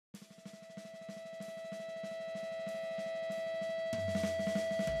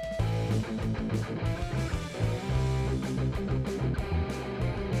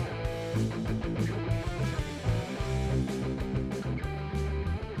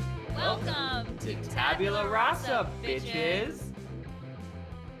to Tabula Rasa, bitches.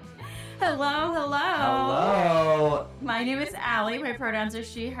 Hello. Hello. My name is Allie. My pronouns are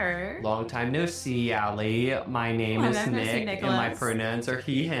she, her. Long time no see, Allie. My name is Nick, and my Nicholas. pronouns are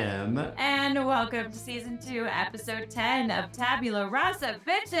he, him. And welcome to Season 2, Episode 10 of Tabula Rasa,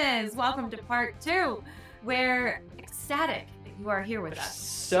 bitches. Welcome to Part 2. We're ecstatic that you are here with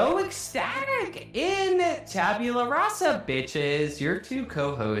us. So ecstatic in Tabula Rasa, bitches. Your two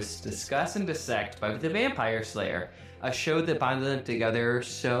co-hosts discuss and dissect Buffy the Vampire Slayer, a show that bonded them together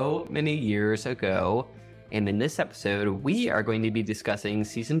so many years ago. And in this episode, we are going to be discussing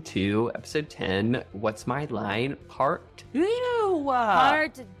Season 2, Episode 10, What's My Line, Part 2.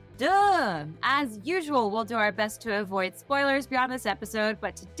 Part 2. As usual, we'll do our best to avoid spoilers beyond this episode,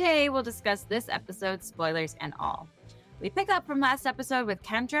 but today we'll discuss this episode's spoilers and all. We pick up from last episode with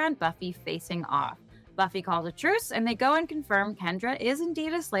Kendra and Buffy facing off. Buffy calls a truce, and they go and confirm Kendra is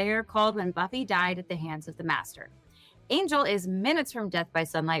indeed a Slayer called when Buffy died at the hands of the Master. Angel is minutes from death by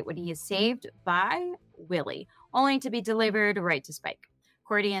sunlight when he is saved by Willie, only to be delivered right to Spike.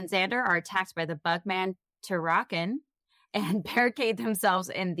 Cordy and Xander are attacked by the Bugman Tarakan and barricade themselves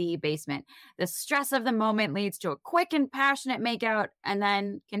in the basement. The stress of the moment leads to a quick and passionate makeout, and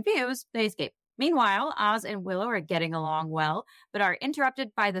then, confused, they escape. Meanwhile, Oz and Willow are getting along well, but are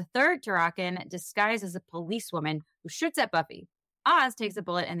interrupted by the third Tarakan disguised as a policewoman who shoots at Buffy. Oz takes a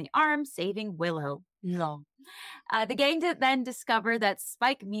bullet in the arm, saving Willow. No. The gang then discover that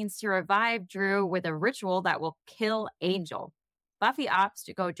Spike means to revive Drew with a ritual that will kill Angel. Buffy opts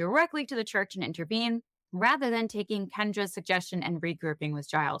to go directly to the church and intervene, rather than taking Kendra's suggestion and regrouping with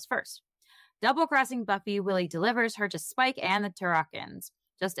Giles first. Double-crossing Buffy, Willie delivers her to Spike and the Tarakans.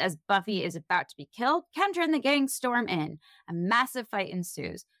 Just as Buffy is about to be killed, Kendra and the gang storm in. A massive fight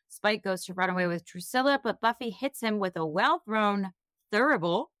ensues. Spike goes to run away with Drusilla, but Buffy hits him with a well-thrown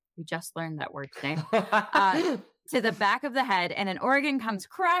thurible. We just learned that word today. To the back of the head, and an organ comes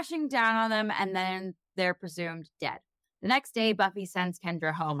crashing down on them, and then they're presumed dead. The next day, Buffy sends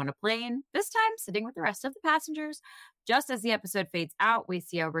Kendra home on a plane, this time sitting with the rest of the passengers. Just as the episode fades out, we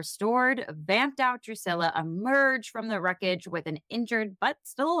see a restored, vamped-out Drusilla emerge from the wreckage with an injured but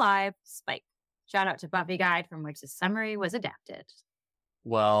still alive Spike. Shout out to Buffy Guide, from which the summary was adapted.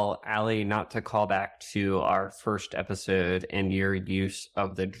 Well, Allie, not to call back to our first episode and your use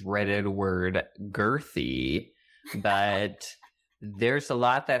of the dreaded word girthy, but there's a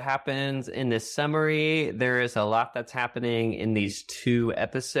lot that happens in this summary. There is a lot that's happening in these two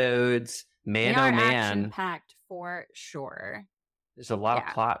episodes. Man, they are oh man. Action-packed for sure. There's a lot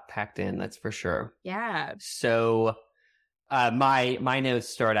of plot packed in, that's for sure. Yeah. So my notes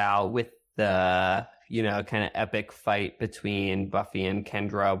start out with the, kind of epic fight between Buffy and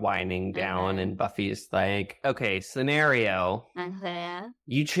Kendra winding down, and Buffy's like, okay, scenario.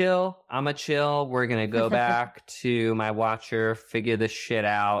 You chill, I'ma chill. We're gonna go back to my watcher, figure this shit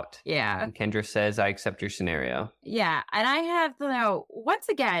out. Yeah. And Kendra says, I accept your scenario. Yeah, and I have to know, once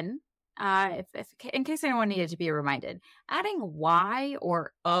again, if in case anyone needed to be reminded, adding Y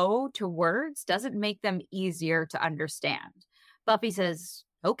or O to words doesn't make them easier to understand. Buffy says,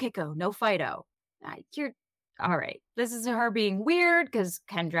 no Kiko, no Fido. You're all right. This is her being weird because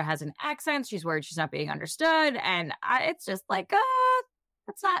Kendra has an accent. She's worried she's not being understood. And it's just like,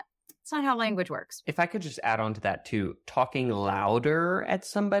 that's not how language works. If I could just add on to that too, talking louder at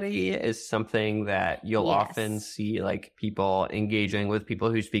somebody is something that you'll often see like people engaging with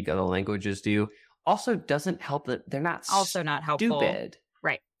people who speak other languages do. Also doesn't help that they're not also not helpful. Stupid.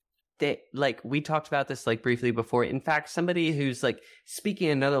 Right. They, like, we talked about this like briefly before. In fact, somebody who's like speaking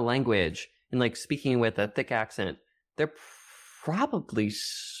another language and like speaking with a thick accent, they're probably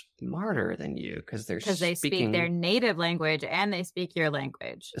smarter than you because they speak their native language and they speak your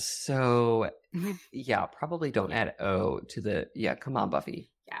language. So yeah, probably don't add O to the come on, Buffy.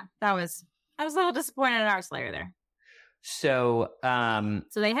 Yeah, I was a little disappointed in our Slayer there. So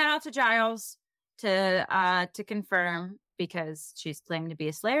they head out to Giles to confirm because she's claiming to be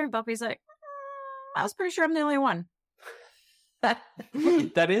a Slayer, and Buffy's like, I was pretty sure I'm the only one.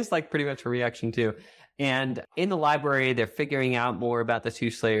 That is like pretty much a reaction too. And in the library, they're figuring out more about the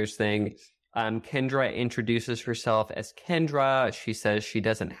two Slayers thing. Kendra introduces herself as Kendra. She says she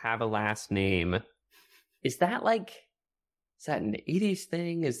doesn't have a last name. Is that an 80s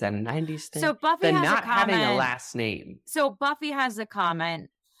thing? Is that a 90s thing? So Buffy has not a comment, having a last name. So Buffy has a comment,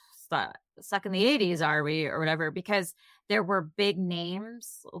 stuck in the 80s, are we? Or whatever, because there were big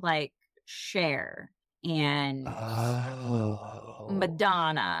names like Cher and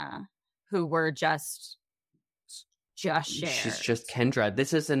Madonna who were just just Cher. She's just Kendra.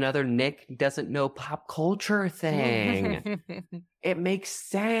 This is another Nick doesn't know pop culture thing. It makes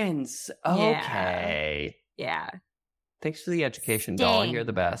sense. Okay. Yeah. Thanks for the education, Sting. doll. You're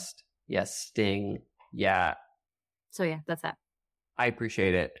the best. Yes, Sting. Yeah. So yeah, that's that. I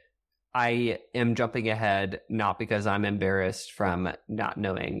appreciate it. I am jumping ahead, not because I'm embarrassed from not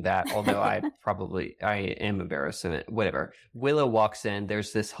knowing that, although I am embarrassed in it. Whatever. Willow walks in.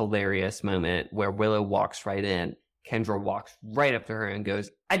 There's this hilarious moment where Willow walks right in. Kendra walks right up to her and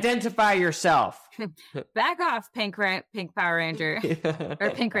goes, "Identify yourself." Back off, Pink Power Ranger.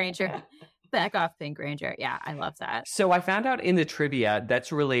 Or Pink Ranger. Back off, Pink Ranger. Yeah, I love that. So I found out in the trivia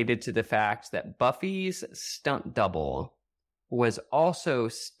that's related to the fact that Buffy's stunt double was also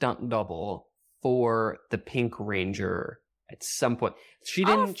stunt double for the Pink Ranger at some point. She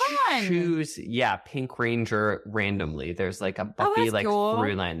didn't choose, Pink Ranger randomly. There's like a Buffy cool.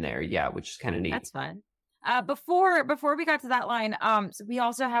 through line there. Yeah, which is kind of neat. That's fun. Before we got to that line, so we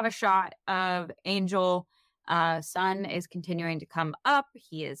also have a shot of Angel. Sun is continuing to come up.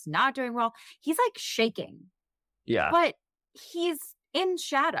 He is not doing well. He's like shaking. Yeah. But he's in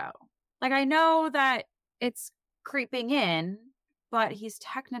shadow. Like, I know that it's creeping in, but he's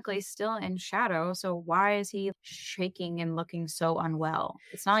technically still in shadow. So why is he shaking and looking so unwell?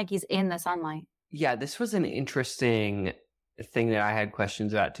 It's not like he's in the sunlight. Yeah, this was an interesting thing that I had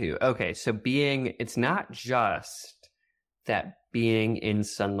questions about too. Okay, so it's not just that being in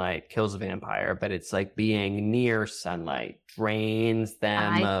sunlight kills a vampire, but it's like being near sunlight drains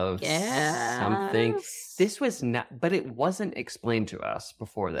them of something. This was not, but it wasn't explained to us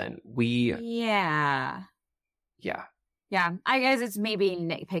before then. Yeah. I guess it's maybe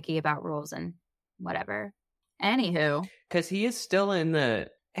nitpicky about rules and whatever. Anywho, because he is still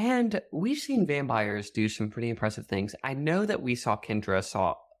and we've seen vampires do some pretty impressive things. I know that we saw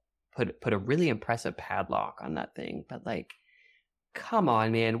Kendra put a really impressive padlock on that thing, but like, come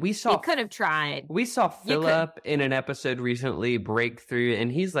on, man. He could have tried. We saw Philip in an episode recently break through,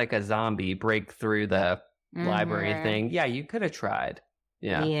 and he's like a zombie, break through the library thing. Yeah, you could have tried.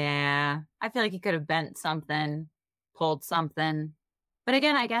 Yeah. I feel like he could have bent something, pulled something. But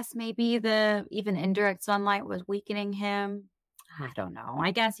again, I guess maybe the even indirect sunlight was weakening him. I don't know.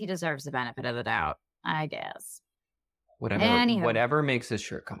 I guess he deserves the benefit of the doubt. I guess. Whatever makes his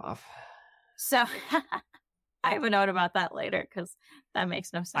shirt come off. So I have a note about that later because that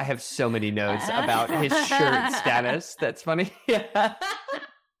makes no sense. I have so many notes about his shirt status. That's funny.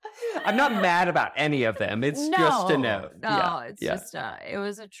 I'm not mad about any of them. It's just a note. No, it's just it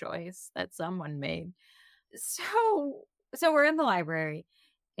was a choice that someone made. So we're in the library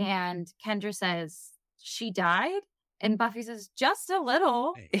and Kendra says she died and Buffy says just a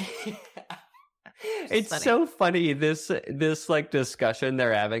little. It's funny. So funny, this like discussion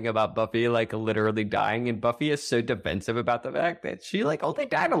they're having about Buffy like literally dying, and Buffy is so defensive about the fact that she like only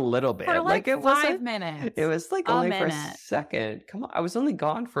died a little bit. For like it 5 minutes. It was like only for a second. Come on, I was only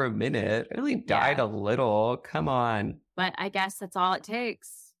gone for a minute. I only died a little. Come on. But I guess that's all it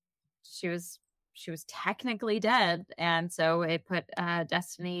takes. She was technically dead, and so it put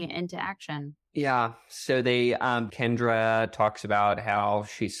Destiny into action. Yeah. So Kendra talks about how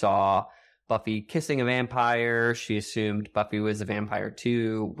she saw Buffy kissing a vampire. She assumed Buffy was a vampire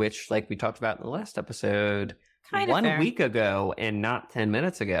too, which, like we talked about in the last episode, one week ago and not 10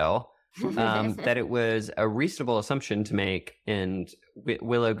 minutes ago, that it was a reasonable assumption to make. And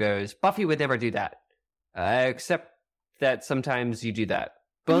Willow goes, Buffy would never do that, except that sometimes you do that.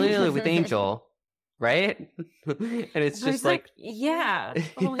 But only with Angel, right? And it's just like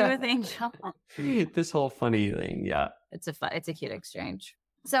only with Angel. This whole funny thing, It's a cute exchange.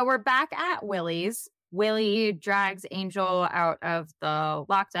 So we're back at Willie's. Willie drags Angel out of the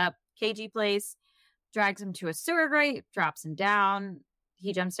locked up cagey place, drags him to a sewer grate, drops him down.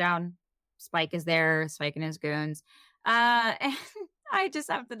 He jumps down. Spike is there, Spike and his goons. And I just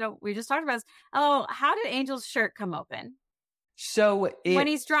have to know, we just talked about this. Oh, how did Angel's shirt come open? So when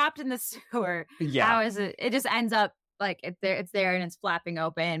he's dropped in the sewer, how is it? It just ends up like it's there and it's flapping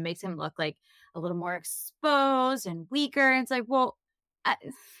open, makes him look like a little more exposed and weaker. And it's like, well,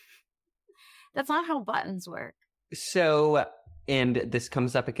 that's not how buttons work. So, and this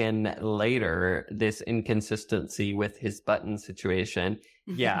comes up again later, this inconsistency with his button situation.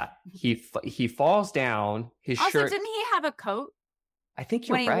 Yeah, he falls down. His also, shirt. Didn't he have a coat? I think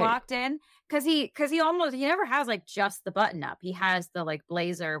you're when right. He walked in, because he never has like just the button up. He has the like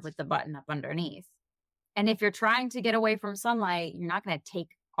blazer with the button up underneath. And if you're trying to get away from sunlight, you're not going to take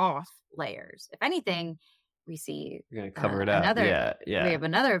off layers. If anything, we see you're going to cover it up. We have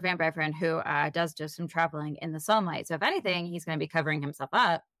another vampire friend who does some traveling in the sunlight. So if anything, he's going to be covering himself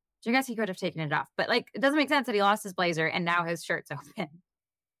up. So I guess he could have taken it off. But like, it doesn't make sense that he lost his blazer and now his shirt's open.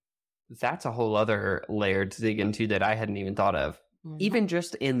 That's a whole other layer to dig into that I hadn't even thought of. Even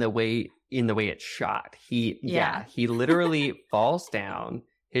just in the way it's shot. He literally falls down.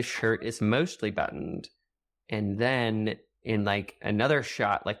 His shirt is mostly buttoned. And then in like another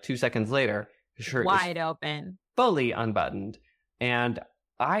shot, like 2 seconds later, his shirt wide is open, fully unbuttoned. And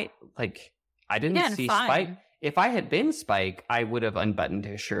I didn't see fine. Spike. If I had been Spike, I would have unbuttoned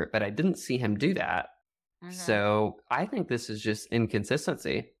his shirt, but I didn't see him do that. So I think this is just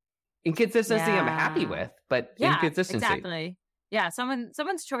inconsistency. Inconsistency I'm happy with, but inconsistency. Exactly. Yeah,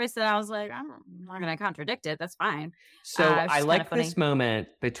 someone's choice that I was like, I'm not going to contradict it. That's fine. So I like this moment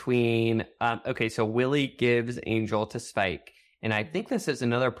between, so Willie gives Angel to Spike. And I think this is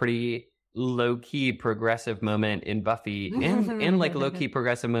another pretty low-key progressive moment in Buffy and like low-key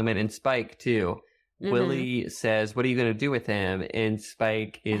progressive moment in Spike too. Willie says, what are you going to do with him? And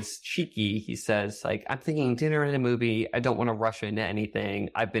Spike is cheeky. He says, like, I'm thinking dinner and a movie. I don't want to rush into anything.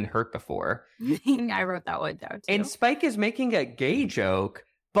 I've been hurt before. I wrote that one down, too. And Spike is making a gay joke,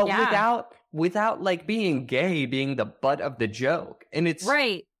 but without like being gay being the butt of the joke. And it's...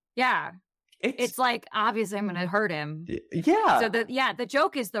 Right. Yeah. It's like, obviously, I'm going to hurt him. Yeah. So, the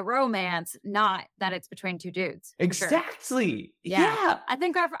joke is the romance, not that it's between two dudes. Exactly. Sure. Yeah. I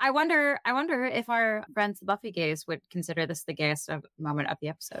think I wonder if our friends, the Buffy gays, would consider this the gayest moment of the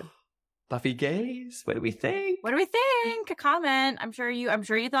episode. Buffy gays? What do we think? What do we think? A comment. I'm sure you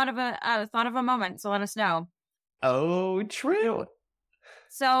thought of a moment, so let us know. Oh, true.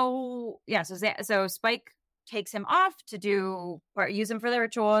 So, yeah, so Spike takes him off to use him for the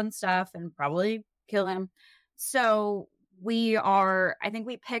ritual and stuff and probably kill him. So I think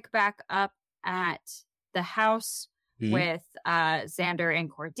we pick back up at the house with Xander and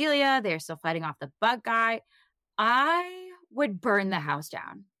Cordelia. They're still fighting off the bug guy. I would burn the house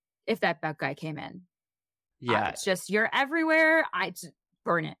down if that bug guy came in. Yeah. It's just, you're everywhere. I just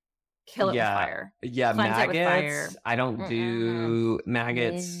burn it. Kill it with fire. Yeah, Cleanse maggots. it with fire. I don't do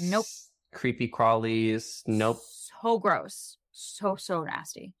maggots. Nope. Creepy crawlies. Nope. So gross. So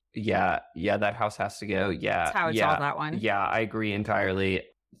nasty. Yeah, that house has to go. Yeah. That's how it's all that one. Yeah, I agree entirely.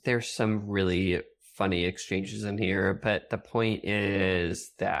 There's some really funny exchanges in here, but the point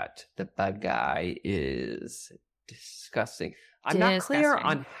is that the bug guy is disgusting. I'm not clear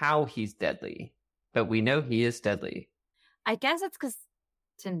on how he's deadly, but we know he is deadly. I guess it's because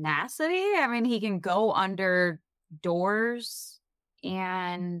tenacity. I mean, he can go under doors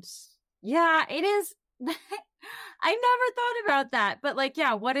and... Yeah, it is. I never thought about that. But like,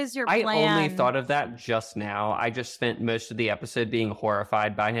 yeah, what is your plan? I only thought of that just now. I just spent most of the episode being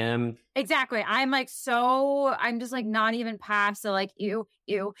horrified by him. Exactly. I'm just like not even past the like, ew,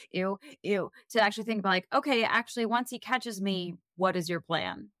 to actually think about like, okay, actually, once he catches me, what is your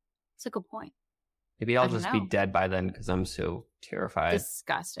plan? It's a good point. Maybe I'll just be dead by then because I'm so terrified.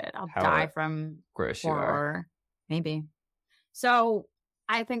 Disgusted. I'll die from gross horror. You are. Maybe. So...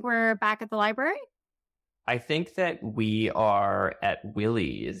 I think we're back at the library. I think that we are at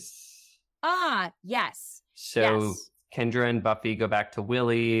Willie's. Ah, yes. So Kendra and Buffy go back to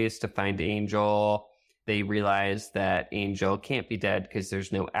Willie's to find Angel. They realize that Angel can't be dead because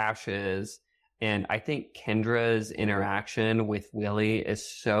there's no ashes. And I think Kendra's interaction with Willie is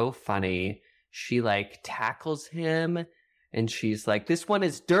so funny. She like tackles him and she's like, this one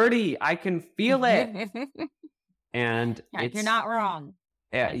is dirty. I can feel it. And you're not wrong.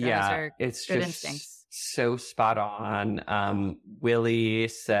 Yeah, it's just instincts. So spot on. Willie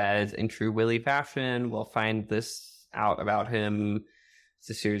says, in true Willie fashion, we'll find this out about him. As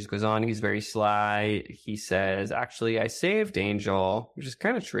the series goes on, he's very sly. He says, actually, I saved Angel, which is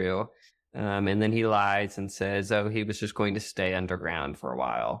kind of true. And then he lies and says, oh, he was just going to stay underground for a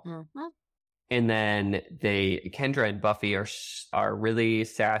while. Mm-hmm. And then Kendra and Buffy are really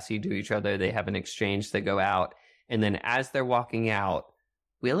sassy to each other. They have an exchange. They go out. And then as they're walking out,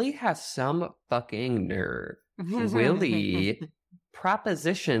 Willie has some fucking nerve. Willie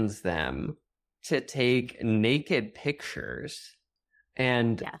propositions them to take naked pictures.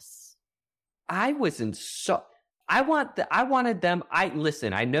 And I wanted them.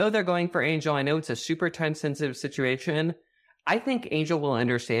 Listen, I know they're going for Angel. I know it's a super time sensitive situation. I think Angel will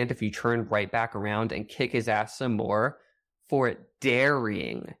understand if you turn right back around and kick his ass some more for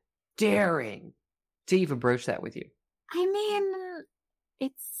daring to even broach that with you. I mean,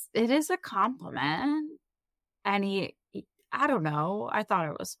 it is a compliment, and I don't know. I thought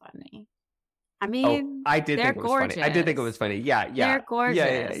it was funny. I mean, I did think it was gorgeous. funny. I did think it was funny. Yeah. They're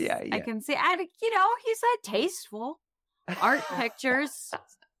gorgeous. Yeah. I can see, and he said tasteful art pictures.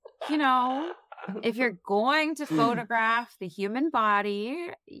 if you're going to photograph the human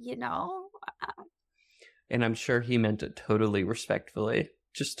body, And I'm sure he meant it totally respectfully,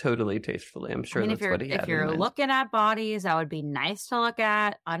 just totally tastefully. I'm sure that's what he had if you're in mind. looking at bodies that would be nice to look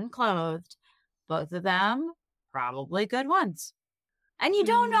at, unclothed, both of them, probably good ones. And you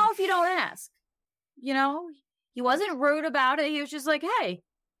don't know if you don't ask. He wasn't rude about it. He was just like, hey,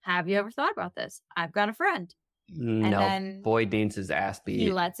 have you ever thought about this? I've got a friend. No, and then Boyd needs his ass beat.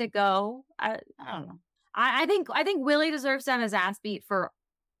 He lets it go. I don't know. I think Willie deserves to have his ass beat for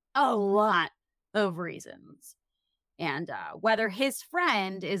a lot of reasons. And whether his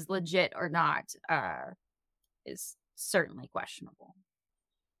friend is legit or not is certainly questionable.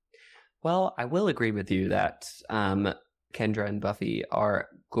 Well, I will agree with you that Kendra and Buffy are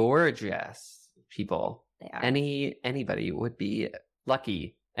gorgeous people. They are. Anybody would be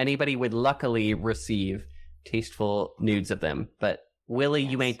lucky. Anybody would luckily receive tasteful nudes of them. But Willie,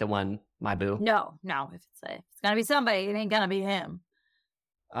 you ain't the one, my boo. No. If it's gonna be somebody, it ain't gonna be him.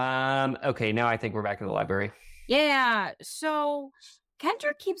 Okay, now I think we're back in the library. Yeah. So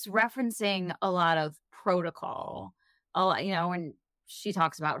Kendra keeps referencing a lot of protocol. When she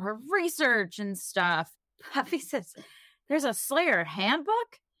talks about her research and stuff. Buffy says, there's a Slayer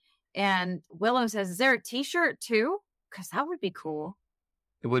handbook? And Willow says, is there a t-shirt too? Because that would be cool.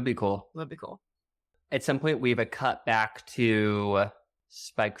 It would be cool. At some point, we have a cut back to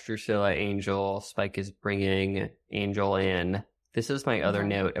Spike, Drusilla, Angel. Spike is bringing Angel in. This is my other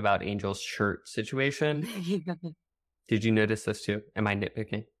note about Angel's shirt situation. Did you notice this too? Am I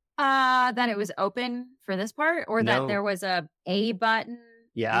nitpicking? That it was open for this part, or that there was a button.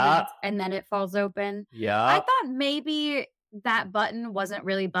 Yeah. And then it falls open. Yeah. I thought maybe that button wasn't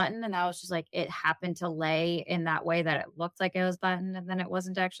really buttoned, and that was just like it happened to lay in that way that it looked like it was buttoned, and then it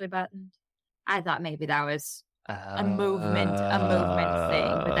wasn't actually buttoned. I thought maybe that was a movement thing,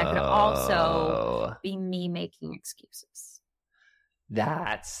 but that could also be me making excuses.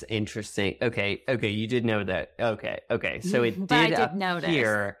 That's interesting. Okay, you did know that. Okay. So it did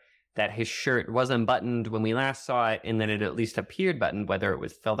appear that his shirt wasn't buttoned when we last saw it, and then it at least appeared buttoned, whether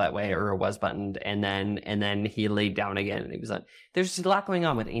it felt that way or it was buttoned, and then he laid down again and he was on. There's a lot going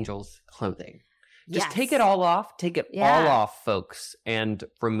on with Angel's clothing. Just take it all off. Take it all off, folks, and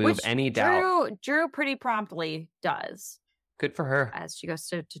remove any doubt. Drew pretty promptly does. Good for her. As she goes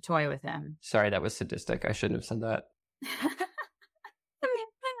to toy with him. Sorry, that was sadistic. I shouldn't have said that.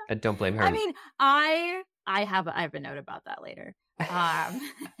 Don't blame her. I mean, I have a note about that later.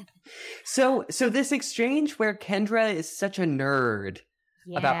 So this exchange where Kendra is such a nerd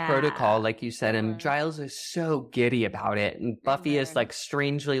about protocol, like you said, and Giles is so giddy about it, and Buffy is like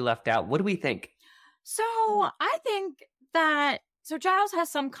strangely left out. What do we think? So I think that Giles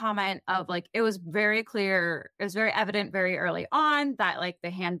has some comment of like it was very clear, it was very evident very early on that like the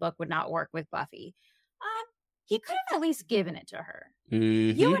handbook would not work with Buffy. He could have at least given it to her.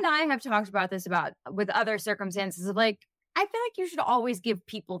 Mm-hmm. You and I have talked about this with other circumstances of like, I feel like you should always give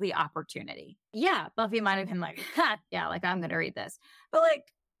people the opportunity. Yeah, Buffy might have been like, yeah, like I'm going to read this. But like,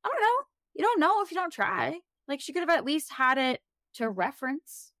 I don't know. You don't know if you don't try. Like she could have at least had it to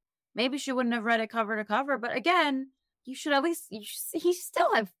reference. Maybe she wouldn't have read it cover to cover. But again, he should have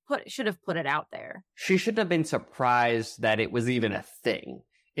put it out there. She shouldn't have been surprised that it was even a thing.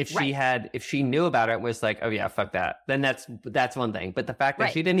 If she knew about it, was like, oh yeah, fuck that, then that's one thing. But the fact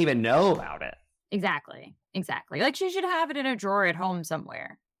that she didn't even know about it. Exactly. Like she should have it in a drawer at home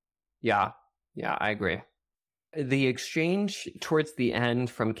somewhere. Yeah, I agree. The exchange towards the end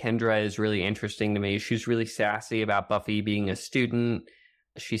from Kendra is really interesting to me. She's really sassy about Buffy being a student.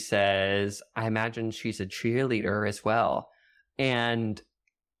 She says, I imagine she's a cheerleader as well. And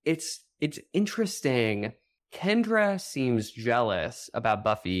it's interesting. Kendra seems jealous about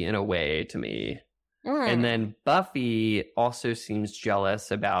Buffy in a way to me. And then Buffy also seems jealous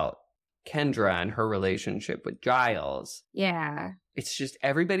about Kendra and her relationship with Giles. Yeah. It's just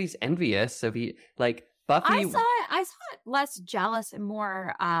everybody's envious of like Buffy. I saw it less jealous and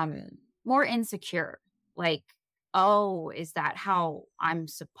more insecure. Like, oh, is that how I'm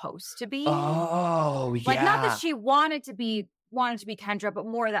supposed to be? Oh, yeah. Like not that she wanted to be Kendra, but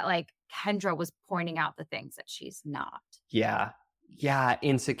more that like Kendra was pointing out the things that she's not. Yeah,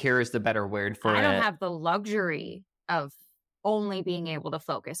 insecure is the better word for it. I don't have the luxury of only being able to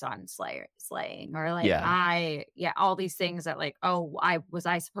focus on slaying or like all these things that like, oh, was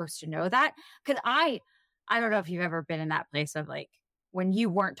I supposed to know that? Because I don't know if you've ever been in that place of like when you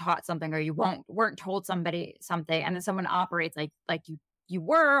weren't taught something or you weren't told somebody something and then someone operates like you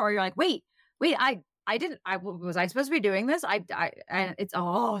were, or you're like, wait, was I supposed to be doing this? And it's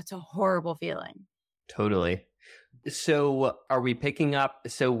a horrible feeling. Totally. So are we picking up?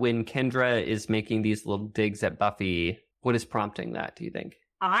 So when Kendra is making these little digs at Buffy, what is prompting that, do you think?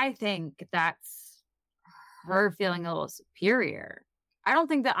 I think that's her feeling a little superior. I don't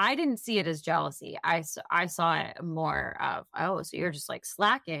think that I didn't see it as jealousy. I saw it more of, oh, so you're just like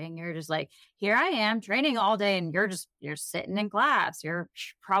slacking. You're just like, here I am training all day and you're sitting in class. You're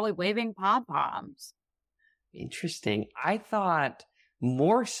probably waving pom-poms. Interesting. I thought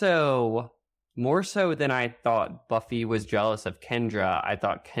more so than I thought Buffy was jealous of Kendra. I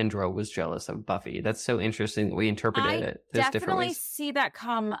thought Kendra was jealous of Buffy. That's so interesting that we interpreted it. There's different definitely ways. see that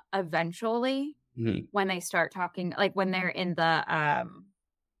come eventually when they start talking, like when they're in the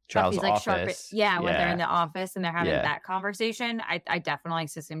Giles' Buffy's, like, office. when they're in the office and they're having that conversation. I definitely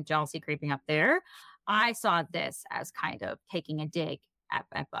see some jealousy creeping up there. I saw this as kind of taking a dig at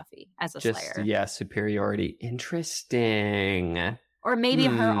Buffy as a Slayer. Yeah, superiority. Interesting. Or maybe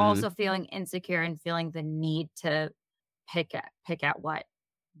her also feeling insecure and feeling the need to pick at what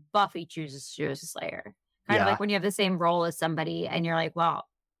Buffy chooses to do as a Slayer. Kind of like when you have the same role as somebody and you're like, well,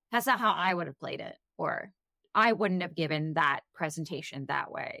 that's not how I would have played it. Or I wouldn't have given that presentation that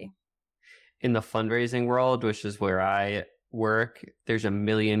way. In the fundraising world, which is where I work, there's a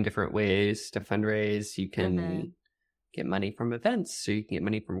million different ways to fundraise. You can get money from events, so you can get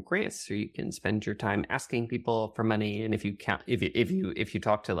money from grants, so you can spend your time asking people for money. And if you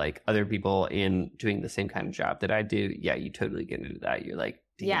talk to like other people in doing the same kind of job that I do, yeah, you totally get into that. You're like,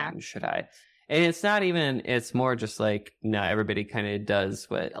 damn, should I? And it's not even, it's more just like, no, everybody kind of does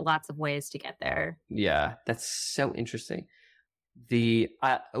what. Lots of ways to get there. Yeah, that's so interesting. The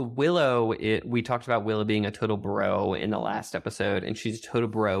Willow, we talked about Willow being a total bro in the last episode, and she's a total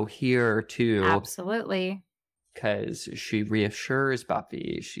bro here too. Absolutely. Because she reassures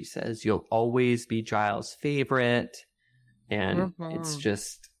Buffy. She says, you'll always be Giles' favorite. And it's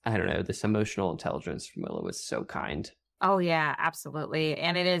just, I don't know, this emotional intelligence from Willow is so kind. Oh, yeah, absolutely.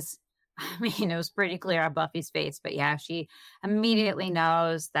 And it is, I mean, it was pretty clear on Buffy's face, but yeah, she immediately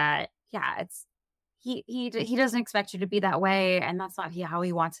knows that, yeah, it's, he doesn't expect you to be that way. And that's not how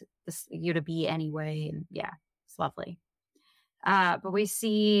he wants you to be anyway. And yeah, it's lovely. But we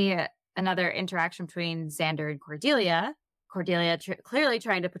see another interaction between Xander and Cordelia. Cordelia clearly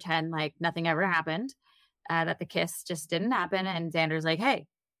trying to pretend like nothing ever happened, that the kiss just didn't happen. And Xander's like, hey,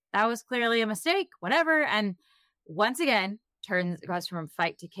 that was clearly a mistake, whatever. And once again, goes from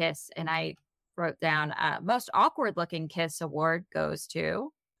fight to kiss. And I wrote down most awkward looking kiss award goes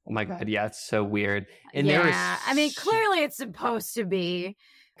to. Oh my God. Yeah, it's so weird. And I mean, clearly it's supposed to be,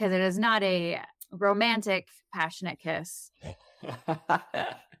 because it is not a romantic, passionate kiss.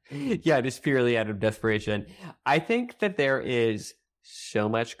 Yeah, it is purely out of desperation. I think that there is so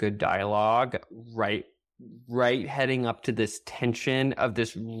much good dialogue right heading up to this tension of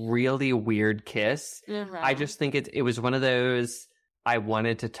this really weird kiss. I just think it was one of those, I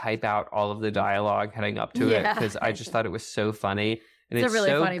wanted to type out all of the dialogue heading up to it because I just thought it was so funny. And it's a really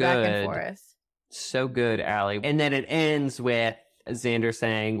so funny good. Back and forth. So good, Allie. And then it ends with Xander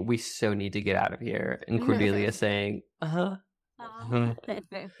saying, we so need to get out of here. And Cordelia saying, Oh,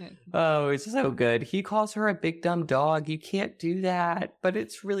 it's so good. He calls her a big dumb dog. You can't do that, but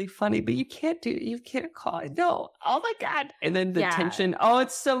it's really funny. But you can't call it. No. Oh my God. And then the tension. Oh,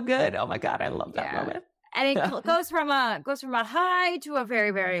 it's so good. Oh my God, I love that moment. And it goes from a high to a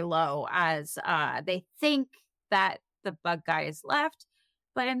very, very low as they think that the bug guy is left,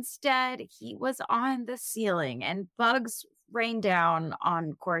 but instead he was on the ceiling and bugs rain down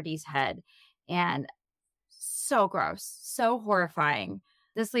on Cordy's head. And so gross, so horrifying.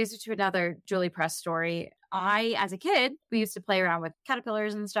 This leads to another Julie Press story. As a kid, we used to play around with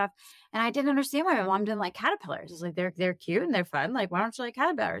caterpillars and stuff, and I didn't understand why my mom didn't like caterpillars. It's like, they're cute and they're fun. Like, why don't you like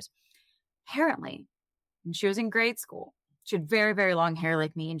caterpillars? Apparently, when she was in grade school, she had very, very long hair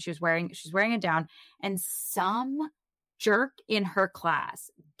like me, and she's wearing it down, and some jerk in her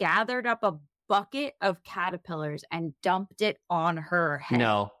class gathered up a bucket of caterpillars and dumped it on her head.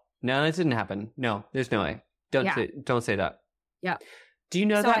 No, that didn't happen. No, there's no way. Don't say that. Yeah. Do you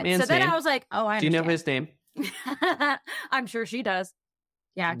know that man's name? So then I was like, oh, I understand. Do you know his name? I'm sure she does.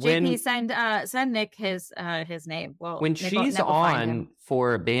 Yeah. JP, send Nick his name. Well, when she's on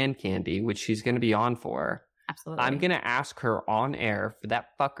for Band Candy, which she's going to be on for, absolutely, I'm going to ask her on air for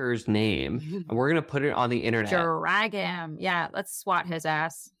that fucker's name, and we're going to put it on the internet. Drag him. Yeah, let's swat his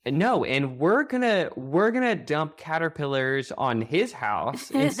ass. No, and we're gonna dump caterpillars on his house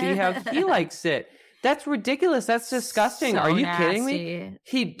and see how he likes it. That's ridiculous. That's disgusting. Are you kidding me?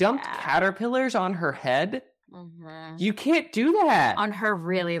 He dumped caterpillars on her head? Mm-hmm. You can't do that. On her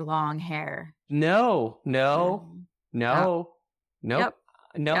really long hair. No. Yep.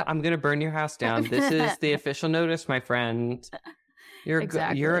 no, Yep. I'm gonna burn your house down. This is the official notice, my friend. You're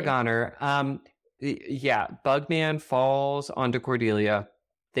a goner. Yeah, Bugman falls onto Cordelia.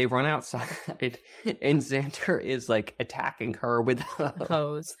 They run outside, and Xander is like attacking her with a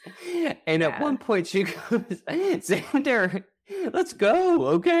hose. And at one point, she goes, "Xander, let's go.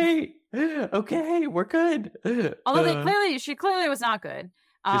 Okay, we're good." Although she clearly was not good,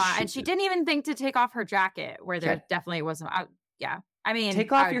 and she didn't even think to take off her jacket, where there definitely wasn't. I mean,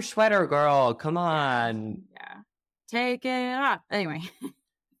 take off your sweater, girl. Come on. Yeah, take it off. Anyway.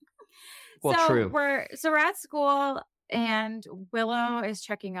 Well, true. We're at school, and Willow is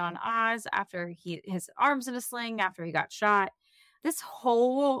checking on Oz after his arm's in a sling after he got shot. This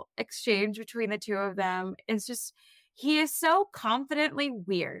whole exchange between the two of them is just, he is so confidently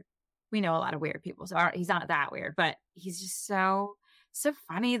weird. We know a lot of weird people, so he's not that weird, but he's just so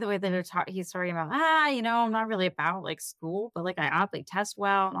funny the way that he's talking about, I'm not really about like school, but like I oddly test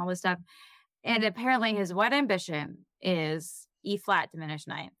well and all this stuff. And apparently his one ambition is E flat diminished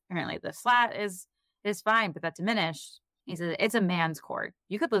ninth. Apparently the flat is fine, but that diminished, he says, it's a man's chord.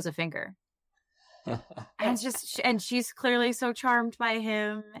 You could lose a finger. And she's clearly so charmed by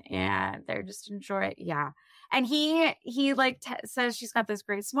him, and they're just enjoying. Yeah. And he says she's got this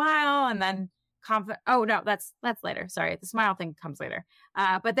great smile, and then oh no, that's later. Sorry. The smile thing comes later.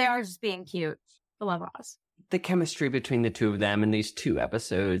 But they are just being cute. I love Oz. The chemistry between the two of them in these 2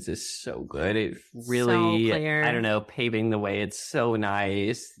 episodes is so good. It really, so clear. I don't know, paving the way. It's so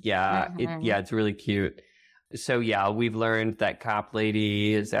nice. Yeah, it's really cute. So yeah, we've learned that cop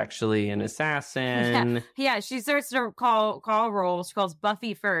lady is actually an assassin. Yeah, she starts to call roll. She calls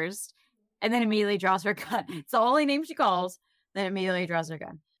Buffy first, and then immediately draws her gun. It's the only name she calls. Then immediately draws her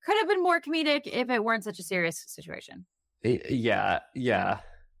gun. Could have been more comedic if it weren't such a serious situation. Yeah.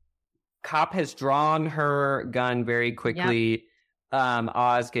 Cop has drawn her gun very quickly. Yep.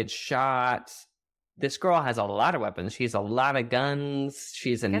 Oz gets shot. This girl has a lot of weapons. She has a lot of guns.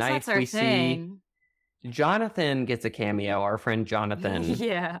 She's a knife. We see Jonathan gets a cameo. Our friend Jonathan.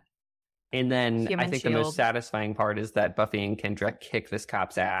 Yeah. And then I think the most satisfying part is that Buffy and Kendra kick this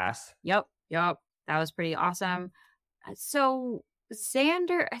cop's ass. Yep. That was pretty awesome. So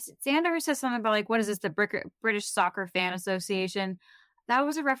Xander says something about like, what is this? The British Soccer Fan Association. That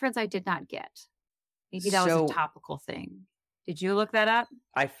was a reference I did not get. Maybe that was a topical thing. Did you look that up?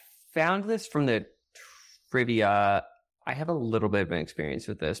 I found this from the trivia. I have a little bit of an experience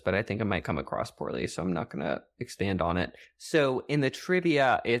with this, but I think it might come across poorly, so I'm not going to expand on it. So in the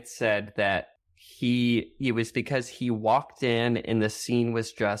trivia, it said that it was because he walked in and the scene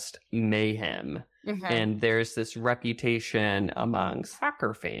was just mayhem. Mm-hmm. And there's this reputation among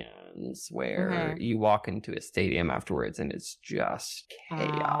soccer fans where you walk into a stadium afterwards and it's just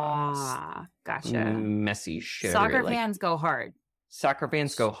chaos. Gotcha. Messy shit. Soccer fans go hard. Soccer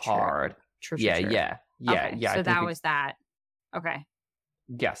fans go hard. True. Yeah. Okay, so that was that. Okay.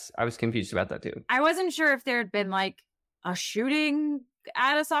 Yes, I was confused about that too. I wasn't sure if there had been like a shooting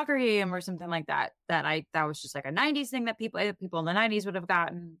at a soccer game or something like that. That was just like a 90s thing that people in the 90s would have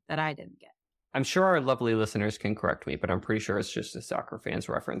gotten that I didn't get. I'm sure our lovely listeners can correct me, but I'm pretty sure it's just a soccer fans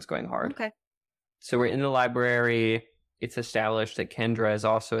reference going hard. Okay. So we're in the library. It's established that Kendra is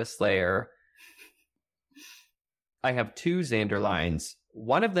also a Slayer. I have 2 Xander lines.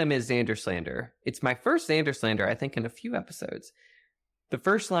 One of them is Xander slander. It's my first Xander slander, I think, in a few episodes. The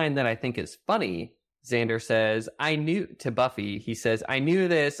first line that I think is funny, Xander says, to Buffy, he says, I knew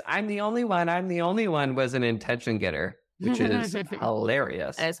this. I'm the only one was an intention getter, which is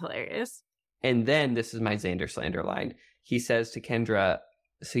hilarious. That is hilarious. And then this is my Xander slander line. He says to Kendra,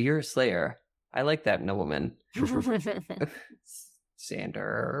 so you're a Slayer. I like that in a woman.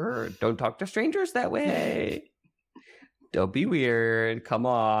 Xander, don't talk to strangers that way. Don't be weird. Come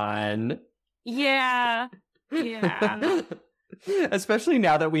on. Yeah. Especially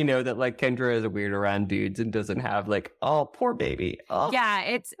now that we know that like Kendra is weird around dudes and doesn't have like, oh, poor baby. Oh. Yeah,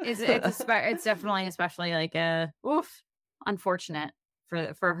 it's definitely especially like unfortunate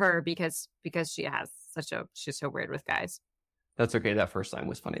for her because she's so weird with guys. That's okay. That first line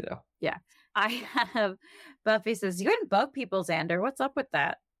was funny though. Yeah. I have Buffy says, you didn't bug people, Xander. What's up with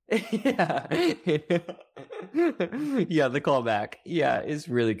that? Yeah. Yeah, the callback. Yeah, is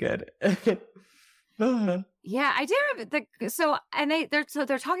really good. Yeah, I did.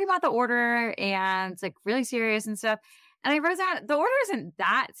 They're talking about the order and it's like really serious and stuff. And I wrote down the order isn't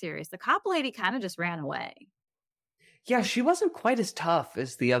that serious. The cop lady kind of just ran away. Yeah, she wasn't quite as tough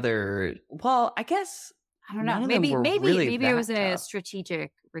as the other. Well, I guess I don't know. Maybe it was a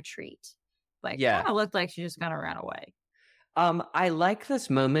strategic retreat. Like, kind of looked like she just kind of ran away. I like this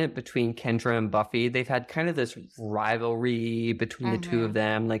moment between Kendra and Buffy. They've had kind of this rivalry between the two of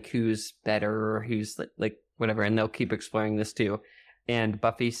them, like who's better, who's like whatever, and they'll keep exploring this too. And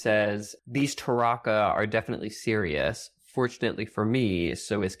Buffy says, these Taraka are definitely serious. Fortunately for me,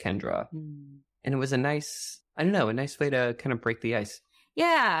 so is Kendra. And it was a nice way to kind of break the ice.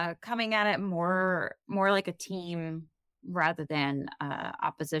 Yeah, coming at it more like a team rather than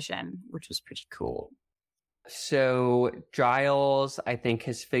opposition, which was pretty cool. So Giles, I think,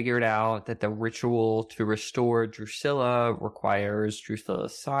 has figured out that the ritual to restore Drusilla requires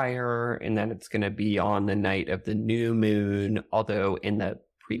Drusilla's sire, and that it's going to be on the night of the new moon. Although in the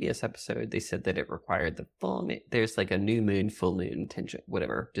previous episode, they said that it required the full moon. There's like a new moon, full moon tension,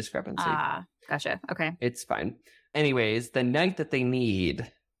 whatever, discrepancy. Gotcha. Okay. It's fine. Anyways, the night that they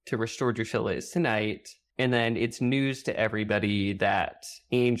need to restore Drusilla is tonight. And then it's news to everybody that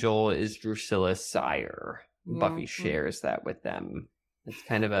Angel is Drusilla's sire. Buffy shares that with them. It's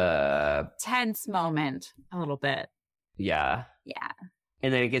kind of a tense moment, a little bit. Yeah. Yeah.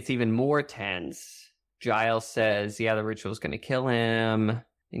 And then it gets even more tense. Giles says, yeah, the ritual's going to kill him.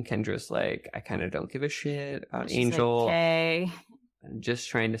 And Kendra's like, I kind of don't give a shit about Angel. Like, okay. I'm just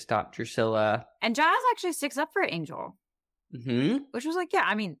trying to stop Drusilla. And Giles actually sticks up for Angel. Which was like, yeah,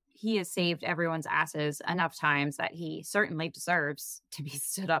 I mean, he has saved everyone's asses enough times that he certainly deserves to be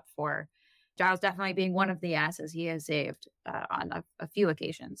stood up for. Giles definitely being one of the asses he has saved on a few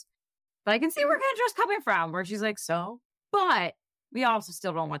occasions. But I can see where Kendra's coming from, where she's like, so? But we also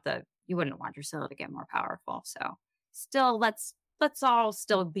still don't want you wouldn't want Drusilla to get more powerful. So still, let's all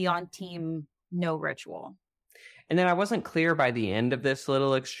still be on team no ritual. And then I wasn't clear by the end of this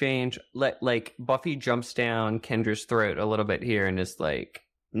little exchange. Like Buffy jumps down Kendra's throat a little bit here and is like,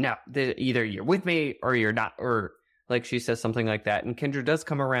 no, either you're with me or you're not, or like she says something like that. And Kendra does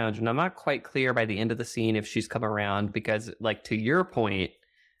come around, and I'm not quite clear by the end of the scene if she's come around, because like to your point,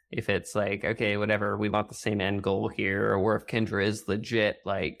 if it's like, okay, whatever, we want the same end goal here, or if Kendra is legit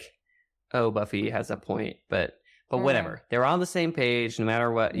like, oh, Buffy has a point, but whatever. They're on the same page no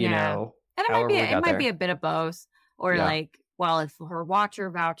matter what, you know. And it might be a bit of both. Or like, well, if her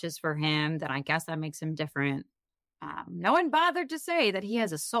watcher vouches for him, then I guess that makes him different. No one bothered to say that he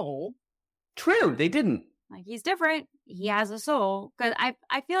has a soul. True, they didn't. Like, he's different. He has a soul. Because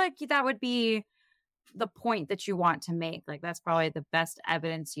I feel like that would be the point that you want to make. Like, that's probably the best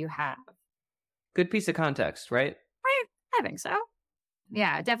evidence you have. Good piece of context, right? Right. I think so.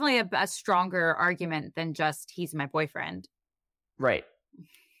 Yeah, definitely a stronger argument than just he's my boyfriend. Right.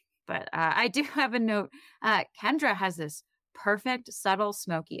 But I do have a note. Kendra has this perfect, subtle,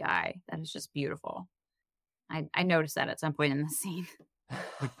 smoky eye that is just beautiful. I noticed that at some point in the scene.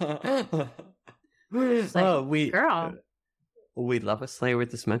 Like, girl. We love a Slayer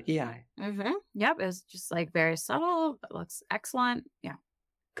with the smoky eye. Yep, it's just like very subtle, but looks excellent. Yeah.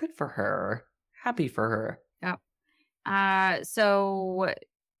 Good for her. Happy for her. Yep. So,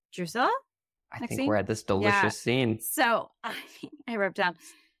 Drusilla? I think we're at this delicious scene. So, I wrote down,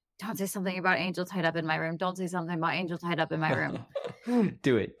 don't say something about Angel tied up in my room. Don't say something about Angel tied up in my room.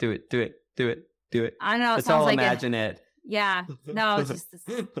 Do it. I know. Let's all imagine it. Yeah. No, it's just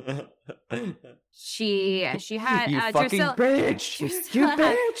this. She had you fucking Drusilla, bitch. You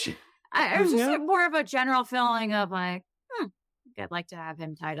bitch. I was just more of a general feeling of like, I'd like to have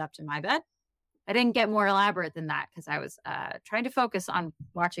him tied up to my bed. I didn't get more elaborate than that because I was trying to focus on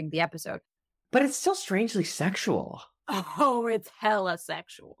watching the episode. But it's still strangely sexual. Oh, it's hella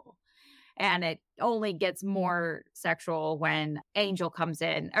sexual. And it only gets more sexual when Angel comes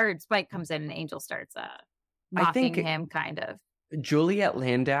in, or Spike comes in and Angel starts mocking him, kind of. Juliet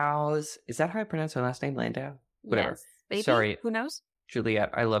Landau's, is that how I pronounce her last name? Landau? Whatever. Yes, baby. Sorry. Who knows?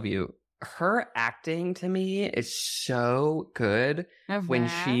 Juliet, I love you. Her acting to me is so good when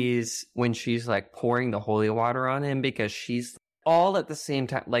she's like pouring the holy water on him, because she's all at the same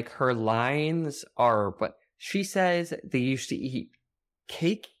time. Like, her lines are what she says. They used to eat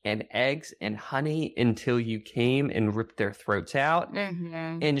cake and eggs and honey until you came and ripped their throats out.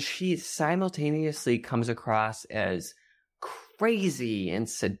 And she simultaneously comes across as crazy and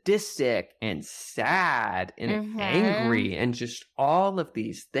sadistic and sad and angry and just all of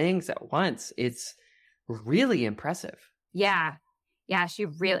these things at once. It's really impressive. Yeah, she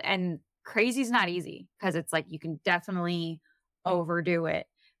really, and crazy's not easy, because it's like you can definitely overdo it,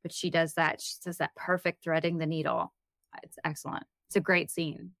 but she does that. She does that perfect threading the needle. It's excellent. It's a great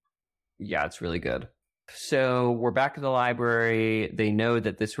scene. Yeah, it's really good. So we're back at the library. They know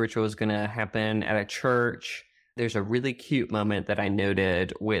that this ritual is going to happen at a church. There's a really cute moment that I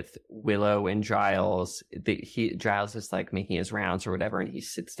noted with Willow and Giles. Giles is like making his rounds or whatever, and he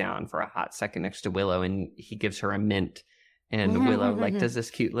sits down for a hot second next to Willow, and he gives her a mint. And Willow like does this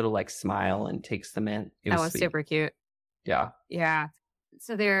cute little like smile and takes them in. That was sweet. super cute. Yeah. Yeah.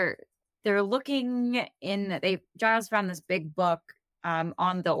 So they're looking in. Giles found this big book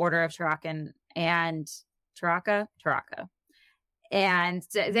on the Order of Tarakan and Taraka. And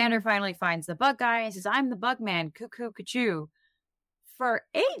Xander finally finds the bug guy and says, "I'm the bug man, cuckoo, cuckoo." For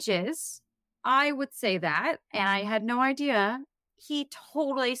ages, I would say that, and I had no idea. He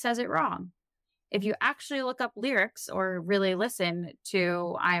totally says it wrong. If you actually look up lyrics or really listen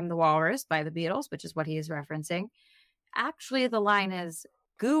to I Am the Walrus by the Beatles, which is what he is referencing, actually the line is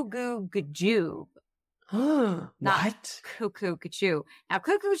goo goo gajoo. What? Cuckoo cuckoo. Now,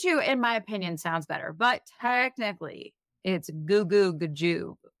 cuckoo cuckoo, in my opinion, sounds better, but technically it's goo goo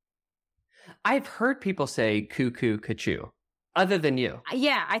gajoo. I've heard people say cuckoo cuckoo, other than you.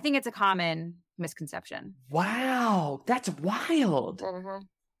 Yeah, I think it's a common misconception. Wow, that's wild. Mm-hmm.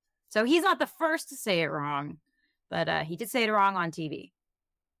 So he's not the first to say it wrong, but he did say it wrong on TV.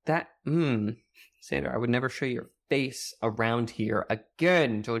 Xander, I would never show your face around here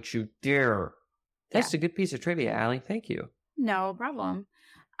again. Don't you dare. That's a good piece of trivia, Allie. Thank you. No problem.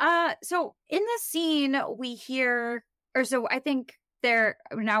 So in this scene, we hear, I think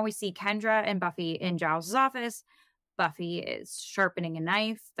now we see Kendra and Buffy in Giles' office. Buffy is sharpening a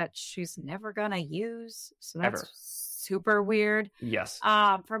knife that she's never gonna use. So that's super weird. Yes.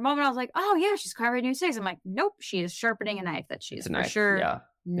 For a moment, I was like, oh yeah, she's carving new sticks. I'm like, nope, she is sharpening a knife that she's for sure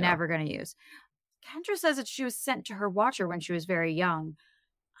never gonna use. Kendra says that she was sent to her watcher when she was very young.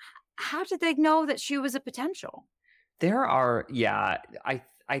 How did they know that she was a potential? There are,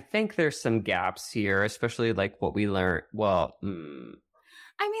 I think there's some gaps here, especially like what we learned. Well, I mean,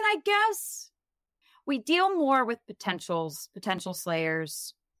 I guess we deal more with potential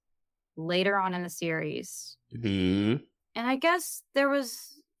slayers later on in the series. Mm-hmm. And I guess there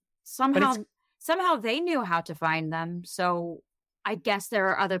was somehow they knew how to find them. So I guess there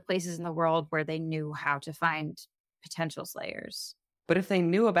are other places in the world where they knew how to find potential slayers. But if they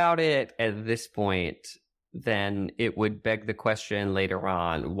knew about it at this point, then it would beg the question later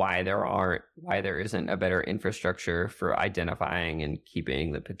on why there isn't a better infrastructure for identifying and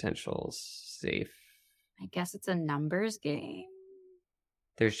keeping the potentials safe. I guess it's a numbers game.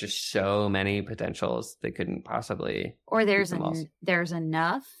 There's just so many potentials they couldn't possibly. Or there's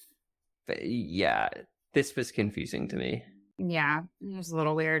enough. But yeah, this was confusing to me. Yeah, it was a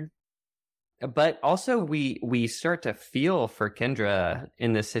little weird. But also, we start to feel for Kendra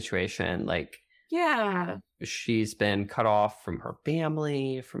in this situation. Like, yeah, she's been cut off from her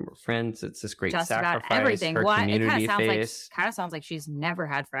family, from her friends. It's this great sacrifice. About everything. Her community face. Kind of sounds like she's never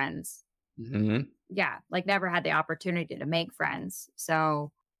had friends. Mm-hmm. Yeah, like never had the opportunity to make friends.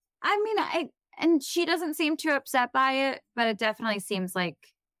 So, I mean, and she doesn't seem too upset by it, but it definitely seems like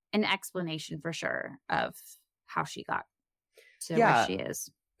an explanation for sure of how she got to where she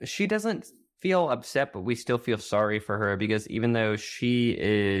is. She doesn't feel upset, but we still feel sorry for her because even though she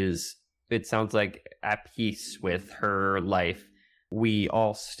is, it sounds like, at peace with her life, we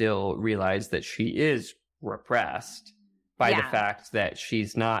all still realize that she is repressed by the fact that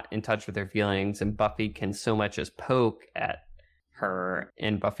she's not in touch with her feelings, and Buffy can so much as poke at her,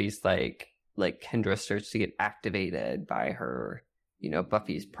 and Buffy's like Kendra starts to get activated by her,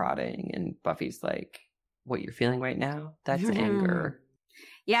 Buffy's prodding, and Buffy's like, what you're feeling right now? That's anger.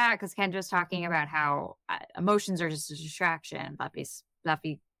 Yeah, because Kendra's talking about how emotions are just a distraction.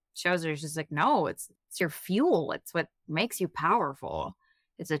 Buffy shows her, she's like, no, it's your fuel. It's what makes you powerful.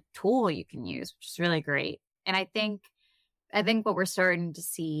 It's a tool you can use, which is really great. And I think what we're starting to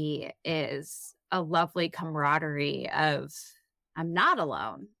see is a lovely camaraderie of I'm not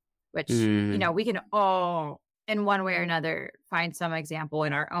alone, which, we can all in one way or another find some example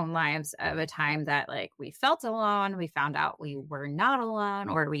in our own lives of a time that like we felt alone, we found out we were not alone,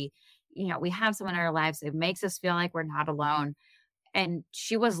 or we have someone in our lives that makes us feel like we're not alone. And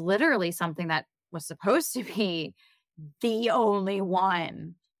she was literally something that was supposed to be the only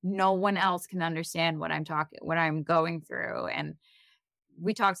one. No one else can understand what I'm going through. And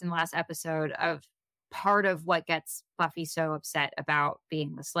we talked in the last episode of part of what gets Buffy so upset about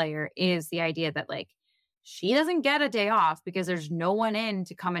being the Slayer is the idea that like she doesn't get a day off because there's no one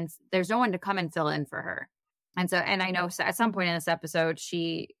to come and fill in for her. And I know at some point in this episode,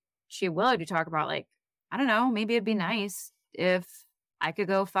 she Willow to talk about like, I don't know, maybe it'd be nice if I could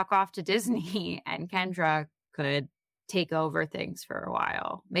go fuck off to Disney and Kendra could take over things for a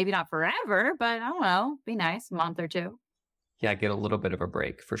while. Maybe not forever, but I don't know, be nice, a month or two. Yeah, get a little bit of a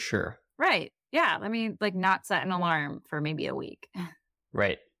break for sure. Right. Yeah. Let me like not set an alarm for maybe a week.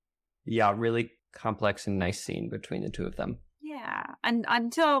 Right. Yeah, really complex and nice scene between the two of them. Yeah. And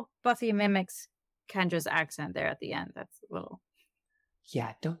until Buffy mimics Kendra's accent there at the end. That's a little.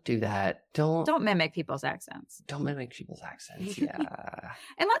 Yeah, don't do that. Don't mimic people's accents. Don't mimic people's accents. Yeah.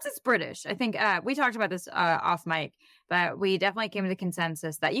 Unless it's British. I think we talked about this off mic, but we definitely came to the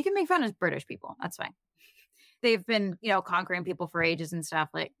consensus that you can make fun of British people. That's fine. They've been, conquering people for ages and stuff.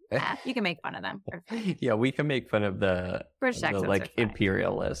 Like, you can make fun of them. Yeah, we can make fun of the British accents, like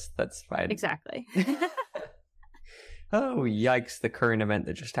imperialists. That's fine. Exactly. Oh, yikes. The current event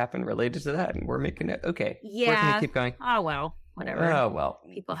that just happened related to that. And we're making it. Okay. Yeah. We're going to keep going. Oh, well. Whatever. Oh, well.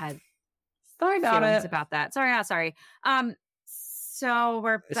 People had sorry feelings about that. Sorry, not sorry. So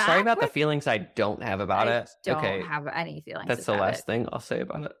we're back. Sorry about the feelings I don't have about it. Don't have any feelings. That's the last thing I'll say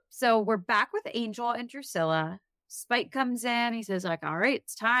about it. So we're back with Angel and Drusilla. Spike comes in. He says, like, all right,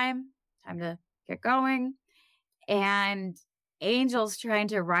 it's time to get going. And Angel's trying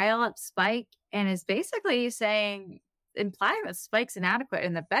to rile up Spike and is basically implying that Spike's inadequate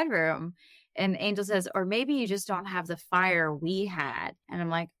in the bedroom. And Angel says, or maybe you just don't have the fire we had. And I'm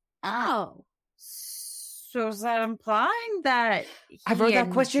like, oh, so is that implying that I wrote that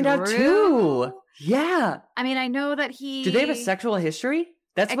question out too. Yeah. I mean, I know that he... Do they have a sexual history?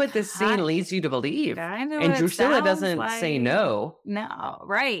 That's what this scene leads you to believe. And Drusilla doesn't say no. No,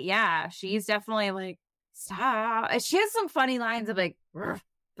 right, yeah. She's definitely like, stop. She has some funny lines of like,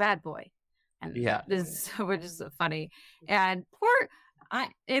 bad boy. And which is funny. And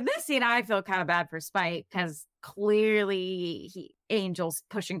in this scene, I feel kind of bad for Spike because clearly Angel's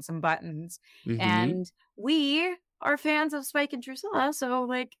pushing some buttons. Mm-hmm. And we are fans of Spike and Drusilla. So,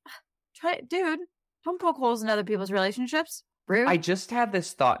 like, dude, don't poke holes in other people's relationships. Rude. I just had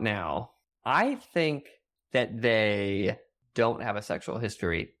this thought now. I think that they don't have a sexual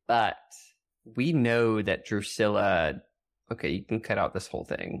history, but we know that Drusilla... Okay, you can cut out this whole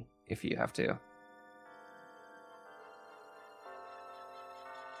thing if you have to.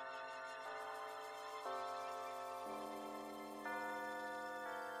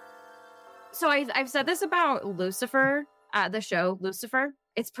 So I've said this about Lucifer, the show Lucifer.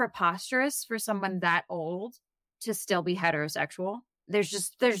 It's preposterous for someone that old to still be heterosexual. There's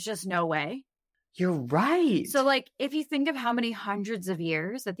just no way. You're right. So, like, if you think of how many hundreds of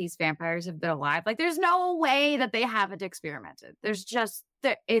years that these vampires have been alive, like, there's no way that they haven't experimented. It's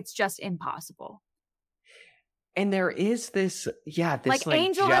just impossible. And there is this like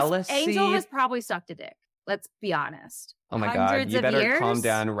Angel jealousy. Angel has probably sucked a dick. Let's be honest. Oh my God. You better calm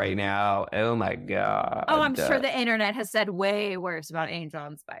down right now. Oh my God. Oh, I'm sure the internet has said way worse about Angel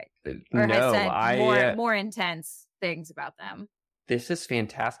and Spike. Or has said more intense things about them. This is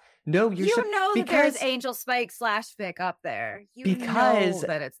fantastic. No, you know that there's Angel Spike /fic up there. Because know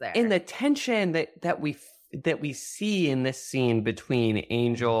that it's there. In the tension that we see in this scene between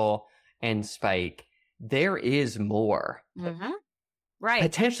Angel and Spike, there is more. Mm-hmm. Right.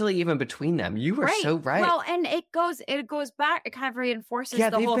 Potentially even between them. You were so right. Well, and it goes back. It kind of reinforces the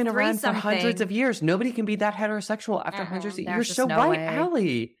whole threesome thing. Yeah, they've been around for hundreds of years. Nobody can be that heterosexual after hundreds of years. You're so right,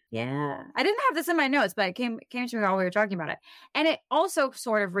 Allie. Yeah. I didn't have this in my notes, but it came to me while we were talking about it. And it also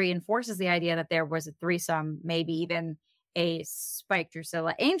sort of reinforces the idea that there was a threesome, maybe even a Spike,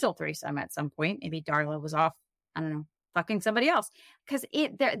 Drusilla, Angel threesome at some point. Maybe Darla was off, I don't know, fucking somebody else. Because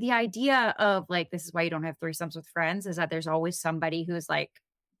the idea of, like, this is why you don't have threesomes with friends is that there's always somebody who's like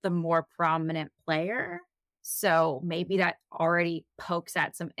the more prominent player. So maybe that already pokes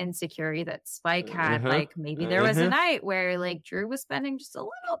at some insecurity that Spike had. Like, maybe there was a night where, like, Drew was spending just a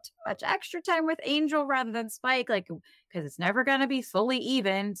little too much extra time with Angel rather than Spike, like, because it's never going to be fully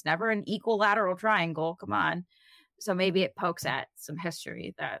even. It's never an equilateral triangle. Come on. So maybe it pokes at some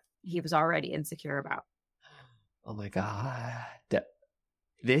history that he was already insecure about. Oh my God.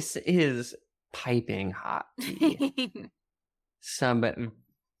 This is piping hot tea. Some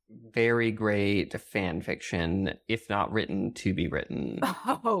very great fan fiction, if not written, to be written.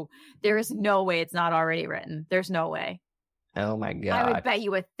 Oh, there is no way it's not already written. There's no way. Oh my God. I would bet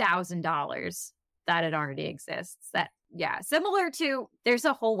you $1,000 that it already exists. Similar to, there's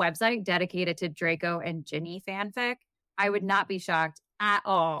a whole website dedicated to Draco and Ginny fanfic. I would not be shocked at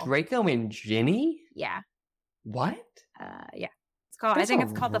all. Draco and Ginny? Yeah. What? Yeah. I think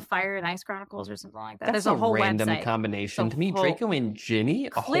it's called the Fire and Ice Chronicles or something like that. There's a whole random website. Combination to me. Draco and Ginny?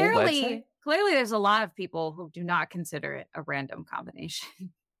 Clearly, there's a lot of people who do not consider it a random combination.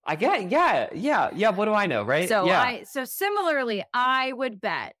 I get, yeah. What do I know, right? So similarly, I would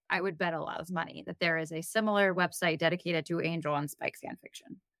bet a lot of money that there is a similar website dedicated to Angel and Spike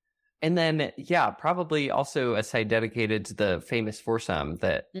fanfiction. And then, probably also a site dedicated to the famous foursome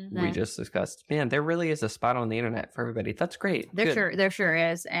that we just discussed. Man, there really is a spot on the internet for everybody. That's great. There sure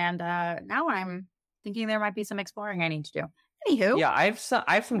is. And now I'm thinking there might be some exploring I need to do. Anywho. Yeah, I have some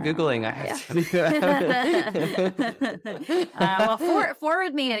Googling I have to do. Well,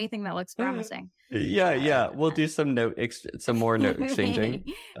 forward me anything that looks promising. Yeah. We'll do some more note exchanging.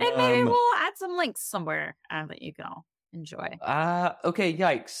 And maybe we'll add some links somewhere that you can all enjoy. Okay,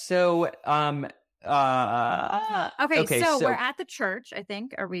 yikes. So, okay, so we're at the church, I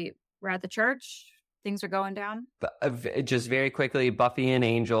think. We're at the church? Things are going down? Just very quickly, Buffy and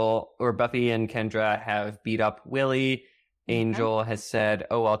Kendra have beat up Willie. Angel has said,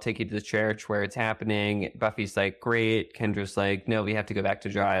 "Oh, I'll take you to the church where it's happening." Buffy's like, "Great." Kendra's like, "No, we have to go back to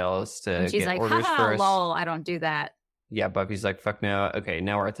Giles to she's get like, orders first." Lol, I don't do that. Yeah, Buffy's like, "Fuck no." Okay,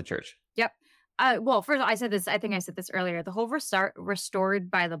 now we're at the church. Yep. Well, first of all, I think I said this earlier. The whole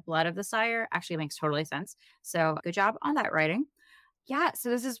restored by the blood of the sire actually makes totally sense. So good job on that writing. Yeah,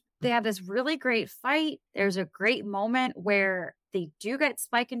 so they have this really great fight. There's a great moment where they do get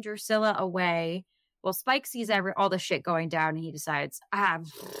Spike and Drusilla away. Well, Spike sees all the shit going down and he decides,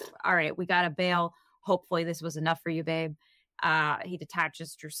 all right, we got to bail. Hopefully this was enough for you, babe. He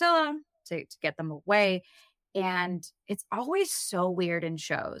detaches Drusilla to get them away. And it's always so weird in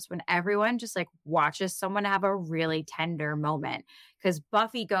shows when everyone just like watches someone have a really tender moment. Because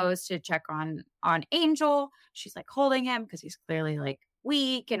Buffy goes to check on Angel. She's like holding him because he's clearly like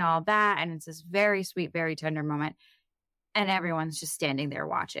weak and all that. And it's this very sweet, very tender moment. And everyone's just standing there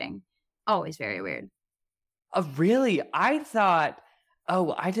watching. Always very weird. Really? I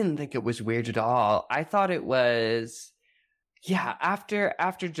didn't think it was weird at all. I thought it was, yeah, after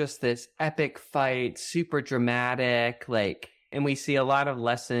just this epic fight, super dramatic, like, and we see a lot of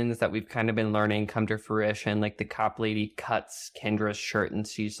lessons that we've kind of been learning come to fruition. Like the cop lady cuts Kendra's shirt and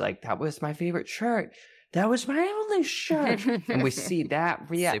she's like, "That was my favorite shirt. That was my only shirt." And we see that,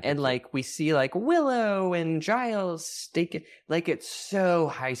 yeah, and like we see like Willow and Giles stake, like it's so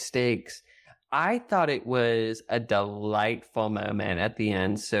high stakes. I thought it was a delightful moment at the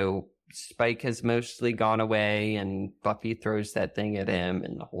end. So Spike has mostly gone away and Buffy throws that thing at him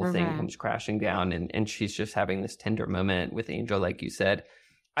and the whole thing comes crashing down and she's just having this tender moment with Angel, like you said.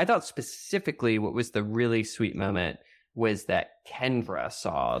 I thought specifically what was the really sweet moment was that Kendra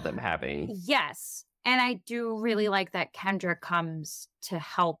saw them having. Yes. And I do really like that Kendra comes to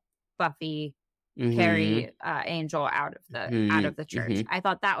help Buffy carry Angel out of the church. I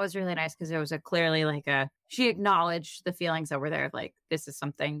thought that was really nice because it was clearly like she acknowledged the feelings that were there. Like, this is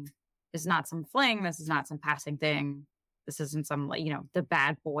not some fling. This is not some passing thing. This isn't some, like, the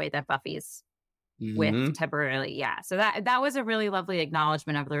bad boy that Buffy's with temporarily. Yeah. So that was a really lovely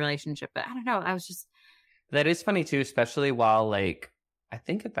acknowledgement of the relationship. But I don't know. That is funny too, especially while like, I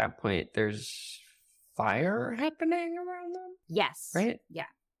think at that point there's fire happening around them. Yes. Right? Yeah.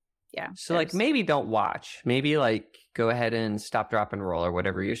 Yeah. So like maybe don't watch. Maybe like go ahead and stop, drop, and roll or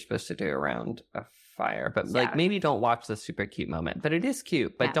whatever you're supposed to do around a fire. But like maybe don't watch the super cute moment. But it is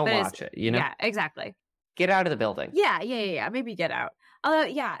cute, but don't watch it, Yeah, exactly. Get out of the building. Yeah. Maybe get out.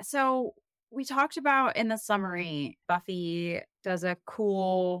 So we talked about in the summary, Buffy does a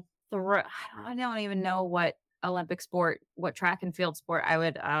cool throw. I don't even know what Olympic sport, what track and field sport I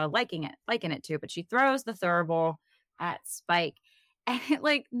would liken it to, but she throws the thurible at Spike. And it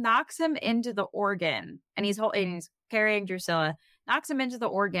like knocks him into the organ, and he's carrying Drusilla, knocks him into the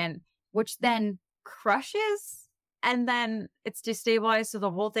organ, which then crushes, and then it's destabilized, so the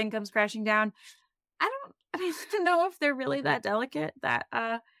whole thing comes crashing down. I don't know if they're really that delicate that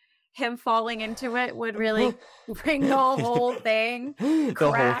him falling into it would really bring the whole thing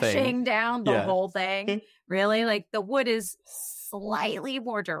crashing down. The whole thing, really, like the wood is slightly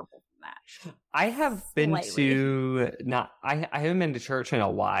more durable. I have been I haven't been to church in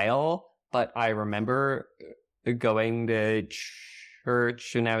a while, but I remember going to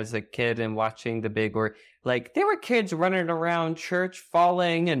church when I was a kid and watching the big like there were kids running around church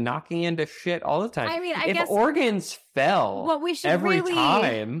falling and knocking into shit all the time. I mean, if organs fell every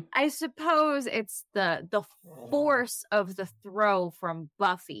time. I suppose it's the force of the throw from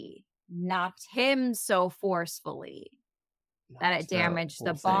Buffy knocked him so forcefully that it damaged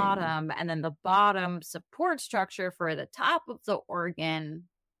the bottom, and then the bottom support structure for the top of the organ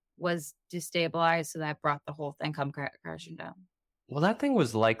was destabilized, so that brought the whole thing come crashing down. Well, that thing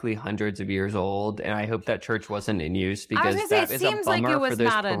was likely hundreds of years old, and I hope that church wasn't in use because that is a bummer for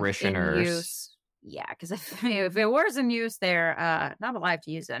those parishioners. In use. Yeah, because if it was in use, they're not alive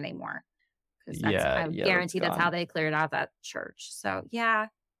to use it anymore. Because I guarantee that's how they cleared out that church. So yeah,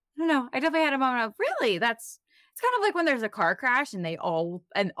 I don't know. I definitely had a moment of really it's kind of like when there's a car crash and all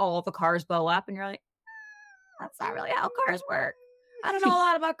the cars blow up and you're like, that's not really how cars work. I don't know a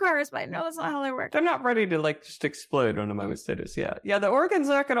lot about cars, but I know that's not how they work. They're not ready to like just explode on a moment's notice. Yeah. The organ's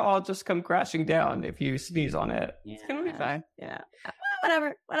not going to all just come crashing down if you sneeze on it. Yeah. It's going to be fine. Yeah.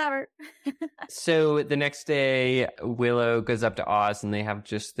 Whatever. So the next day, Willow goes up to Oz and they have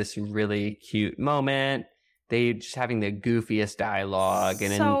just this really cute moment. They just having the goofiest dialogue.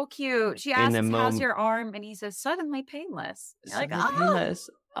 And so cute. She asks, how's your arm? And he says, suddenly painless. You're like, painless.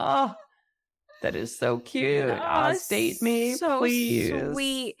 Oh, that is so cute. Oz, date me, so please.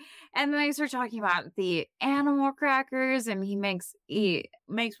 Sweet. And then they start talking about the animal crackers, and he makes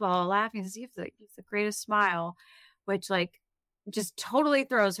Willow laugh. He says, he has the greatest smile, which like just totally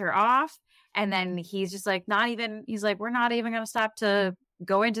throws her off. And then he's just like, he's like, we're not even going to stop to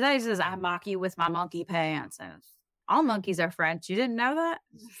go into that. He says, I mock you with my monkey pants. And all monkeys are French. You didn't know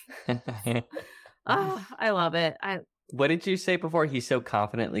that? Oh, I love it. What did you say before? He's so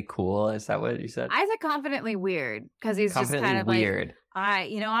confidently cool. Is that what you said? I said confidently weird because he's just kind of weird.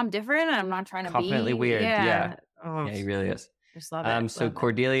 Like, I'm different and I'm not trying to confidently be weird. Yeah. Oh, Yeah, he really is. Just love it. So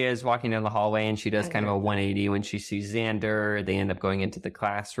Cordelia is walking down the hallway and she does kind of a 180 when she sees Xander. They end up going into the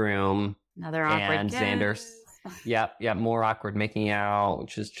classroom. Another awkward and kiss. Xander, more awkward making out,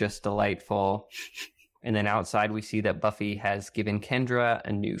 which is just delightful. And then outside we see that Buffy has given Kendra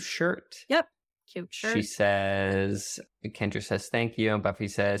a new shirt. Yep. Cute shirt. Kendra says thank you, and Buffy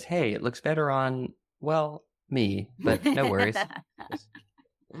says, hey, it looks better on, well, me, but no worries.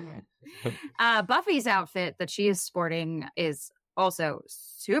 Buffy's outfit that she is sporting is also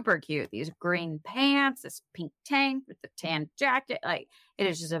super cute. These green pants, this pink tank with the tan jacket. Like, it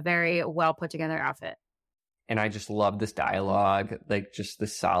is just a very well put together outfit. And I just love this dialogue, like just the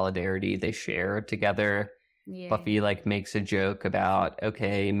solidarity they share together. Yeah. Buffy like makes a joke about,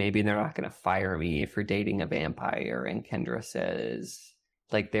 okay, maybe they're not going to fire me for dating a vampire. And Kendra says,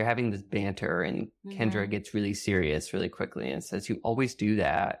 like, they're having this banter and Kendra gets really serious really quickly and says, you always do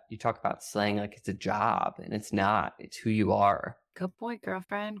that. You talk about slang like it's a job, and it's not. It's who you are. Good point,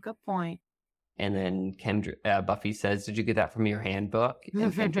 girlfriend. Good point. And then Buffy says, did you get that from your handbook?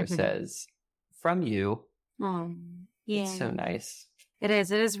 And Kendra says, from you. Oh, yeah. It's so nice. It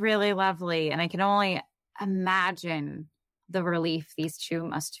is really lovely. And I can only imagine the relief these two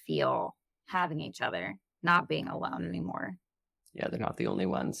must feel having each other, not being alone anymore. Yeah, they're not the only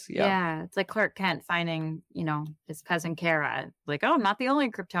ones. Yeah, it's like Clark Kent finding, his cousin Kara. Like, oh, I'm not the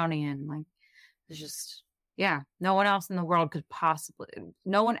only Kryptonian. Like, it's just, no one else in the world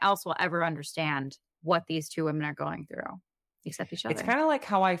no one else will ever understand what these two women are going through except each other. It's kind of like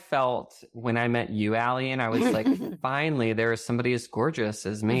how I felt when I met you, Allie, and I was like, finally, there is somebody as gorgeous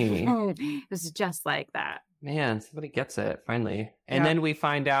as me. It was just like that. Man, somebody gets it, finally. And then we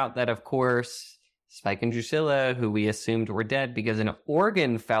find out that, of course, Spike and Drusilla, who we assumed were dead because an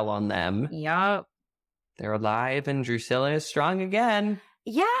organ fell on them. Yup. They're alive, and Drusilla is strong again.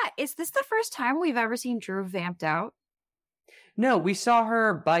 Yeah, is this the first time we've ever seen Drew vamped out? No, we saw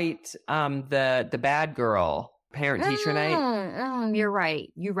her bite the bad girl, parent-teacher night. You're right.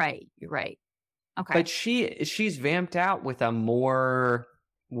 Okay. But she's vamped out with more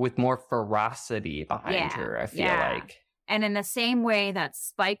ferocity behind her, I feel like. And in the same way that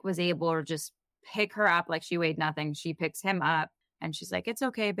Spike was able to just pick her up like she weighed nothing, she picks him up and she's like, it's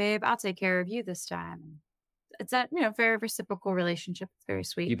okay, babe. I'll take care of you this time. It's that, very reciprocal relationship. It's very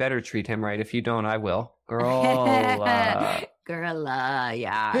sweet. You better treat him right. If you don't, I will. Girl. Yeah.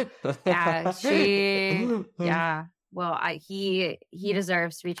 Yeah. Well, he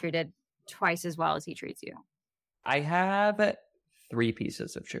deserves to be treated twice as well as he treats you. I have 3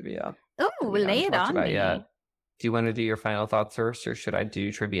 pieces of trivia. Oh, lay it on me. Do you want to do your final thoughts first, or should I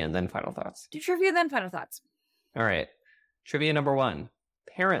do trivia and then final thoughts? Do trivia, then final thoughts. All right. Trivia number 1.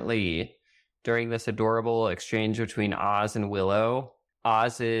 Apparently, during this adorable exchange between Oz and Willow,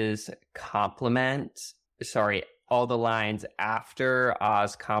 Oz's all the lines after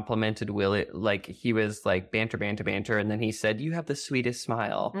Oz complimented Willow, like he was like banter, and then he said, you have the sweetest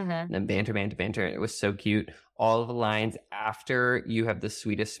smile. And then banter. It was so cute. All of the lines after you have the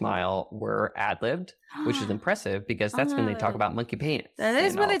sweetest smile were ad-libbed, which is impressive because that's when they talk about monkey pants. That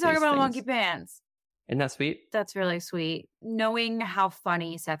is when they talk about monkey pants. Isn't that sweet? That's really sweet. Knowing how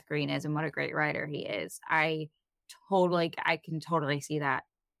funny Seth Green is and what a great writer he is, I can totally see that.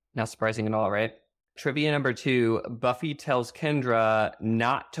 Not surprising at all, right? Trivia number 2, Buffy tells Kendra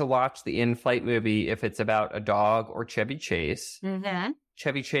not to watch the in-flight movie if it's about a dog or Chevy Chase.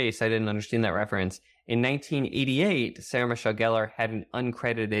 Chevy Chase, I didn't understand that reference. In 1988, Sarah Michelle Gellar had an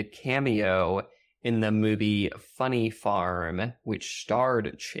uncredited cameo in the movie Funny Farm, which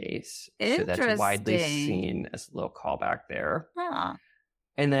starred Chase. So that's widely seen as a little callback there. Huh.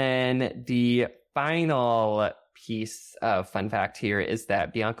 And then the final piece of fun fact here is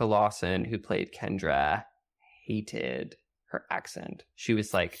that Bianca Lawson, who played Kendra, hated her accent. She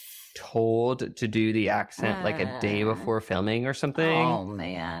was like told to do the accent like a day before filming or something. Oh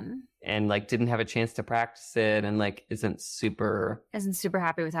man. And like didn't have a chance to practice it and like isn't super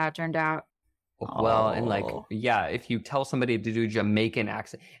happy with how it turned out. Well, and like, yeah, if you tell somebody to do Jamaican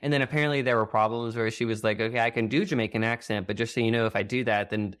accent, and then apparently there were problems where she was like, okay, I can do Jamaican accent, but just so you know, if I do that,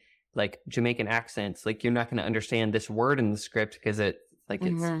 then like Jamaican accents, like you're not going to understand this word in the script because it's like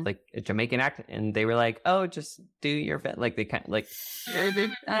a Jamaican accent. And they were like, oh, just do your, like they kind of like,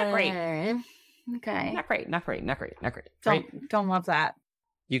 not great. Okay. Not great. Don't love that.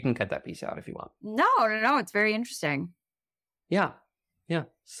 You can cut that piece out if you want. No. It's very interesting. Yeah.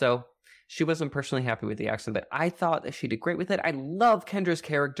 So she wasn't personally happy with the accent, but I thought that she did great with it. I love Kendra's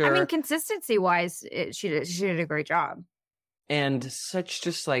character. I mean, consistency-wise, she did a great job. And such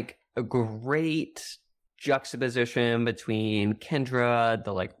just like a great juxtaposition between Kendra,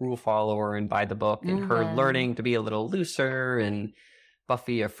 the like rule follower and by the book, and her learning to be a little looser, and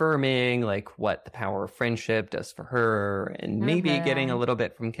Buffy affirming like what the power of friendship does for her, and maybe getting a little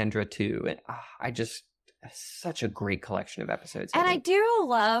bit from Kendra too. And I just... such a great collection of episodes. And I do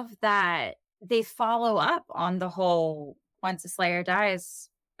love that they follow up on the whole once a Slayer dies,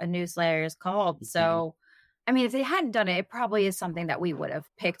 a new Slayer is called. Mm-hmm. So, I mean, if they hadn't done it, it probably is something that we would have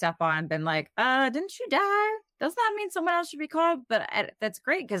picked up on and been like, didn't you die? Does that mean someone else should be called? But that's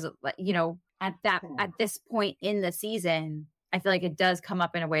great because, you know, at this point in the season, I feel like it does come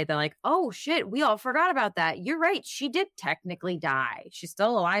up in a way that like, oh shit, we all forgot about that. You're right. She did technically die. She's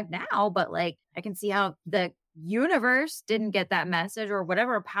still alive now, but like, I can see how the universe didn't get that message or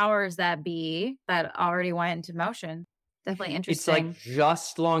whatever powers that be that already went into motion. Definitely interesting. It's like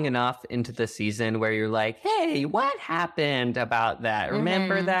just long enough into the season where you're like, hey, what happened about that?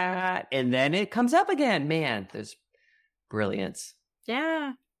 Remember that? And then it comes up again. Man, there's brilliance.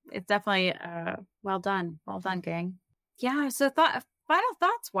 Yeah, it's definitely well done. Well done, gang. Yeah, so final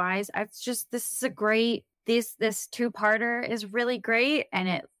thoughts wise, this is a great, this two-parter is really great, and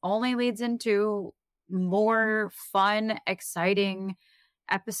it only leads into more fun, exciting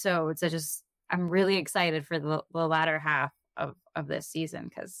episodes. I'm really excited for the latter half of this season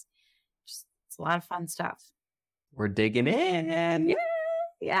because it's a lot of fun stuff. We're digging in.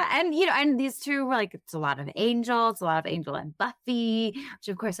 Yeah, and you know, and these two were like, it's a lot of Angel, and Buffy, which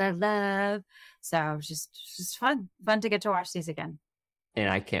of course I love. So it's just fun to get to watch these again.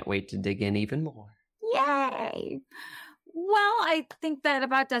 And I can't wait to dig in even more. Yay! Well, I think that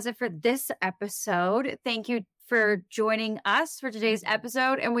about does it for this episode. Thank you for joining us for today's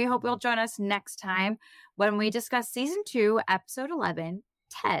episode, and we hope you'll join us next time when we discuss season 2, episode 11,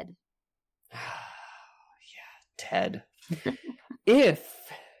 Ted. Ted. If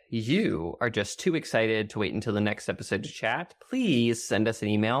you are just too excited to wait until the next episode to chat, please send us an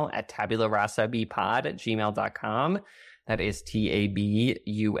email at tabularasabpod@gmail.com. That is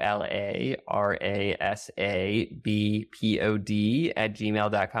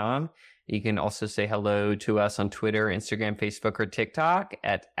tabularasabpod@gmail.com. You can also say hello to us on Twitter, Instagram, Facebook, or TikTok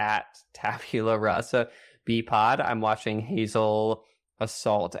at tabularasabpod. I'm watching Hazel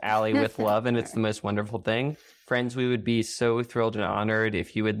assault Allie with love, and it's the most wonderful thing. Friends, we would be so thrilled and honored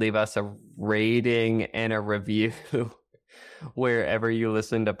if you would leave us a rating and a review wherever you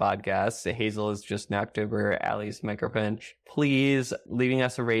listen to podcasts. Hazel has just knocked over Allie's microphone. Please, leaving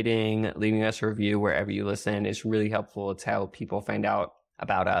us a rating, leaving us a review wherever you listen is really helpful. It's how people find out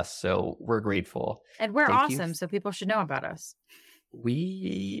about us, so we're grateful. And we're awesome, so people should know about us.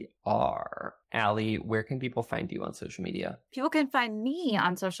 We are. Allie, where can people find you on social media? People can find me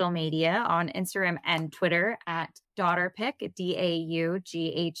on social media on Instagram and Twitter at DaughterPick,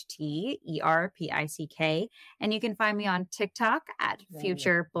 DaughterPick. And you can find me on TikTok at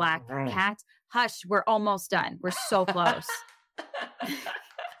Future Black Cat. Hush, we're almost done. We're so close.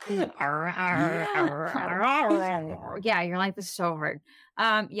 Yeah, your life is so hard.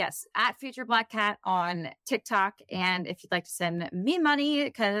 Yes, at Future Black Cat on TikTok. And if you'd like to send me money,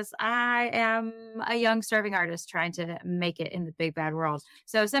 because I am a young starving artist trying to make it in the big bad world.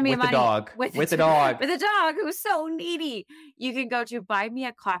 So send me money. With a dog who's so needy. You can go to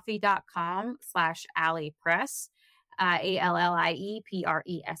buymeacoffee.com/AlliePress.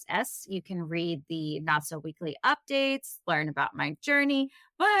 AlliePress. You can read the Not So Weekly updates, learn about my journey.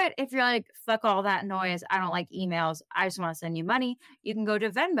 But if you're like, fuck all that noise, I don't like emails, I just want to send you money, you can go to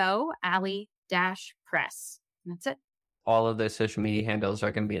Venmo, Allie-Press. That's it. All of those social media handles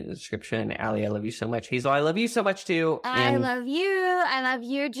are going to be in the description. Allie, I love you so much. Hazel, I love you so much too. I love you. I love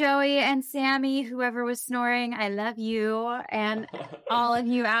you, Joey and Sammy, whoever was snoring. I love you. And all of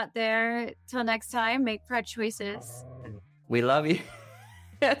you out there. Till next time, make proud choices. We love you.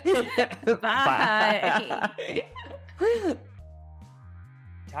 Bye.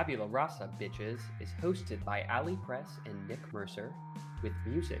 Tabula Rasa, bitches, is hosted by Ali Press and Nick Mercer, with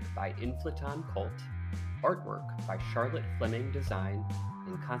music by Inflaton Cult, artwork by Charlotte Fleming Design,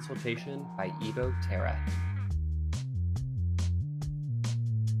 and consultation by Evo Terra.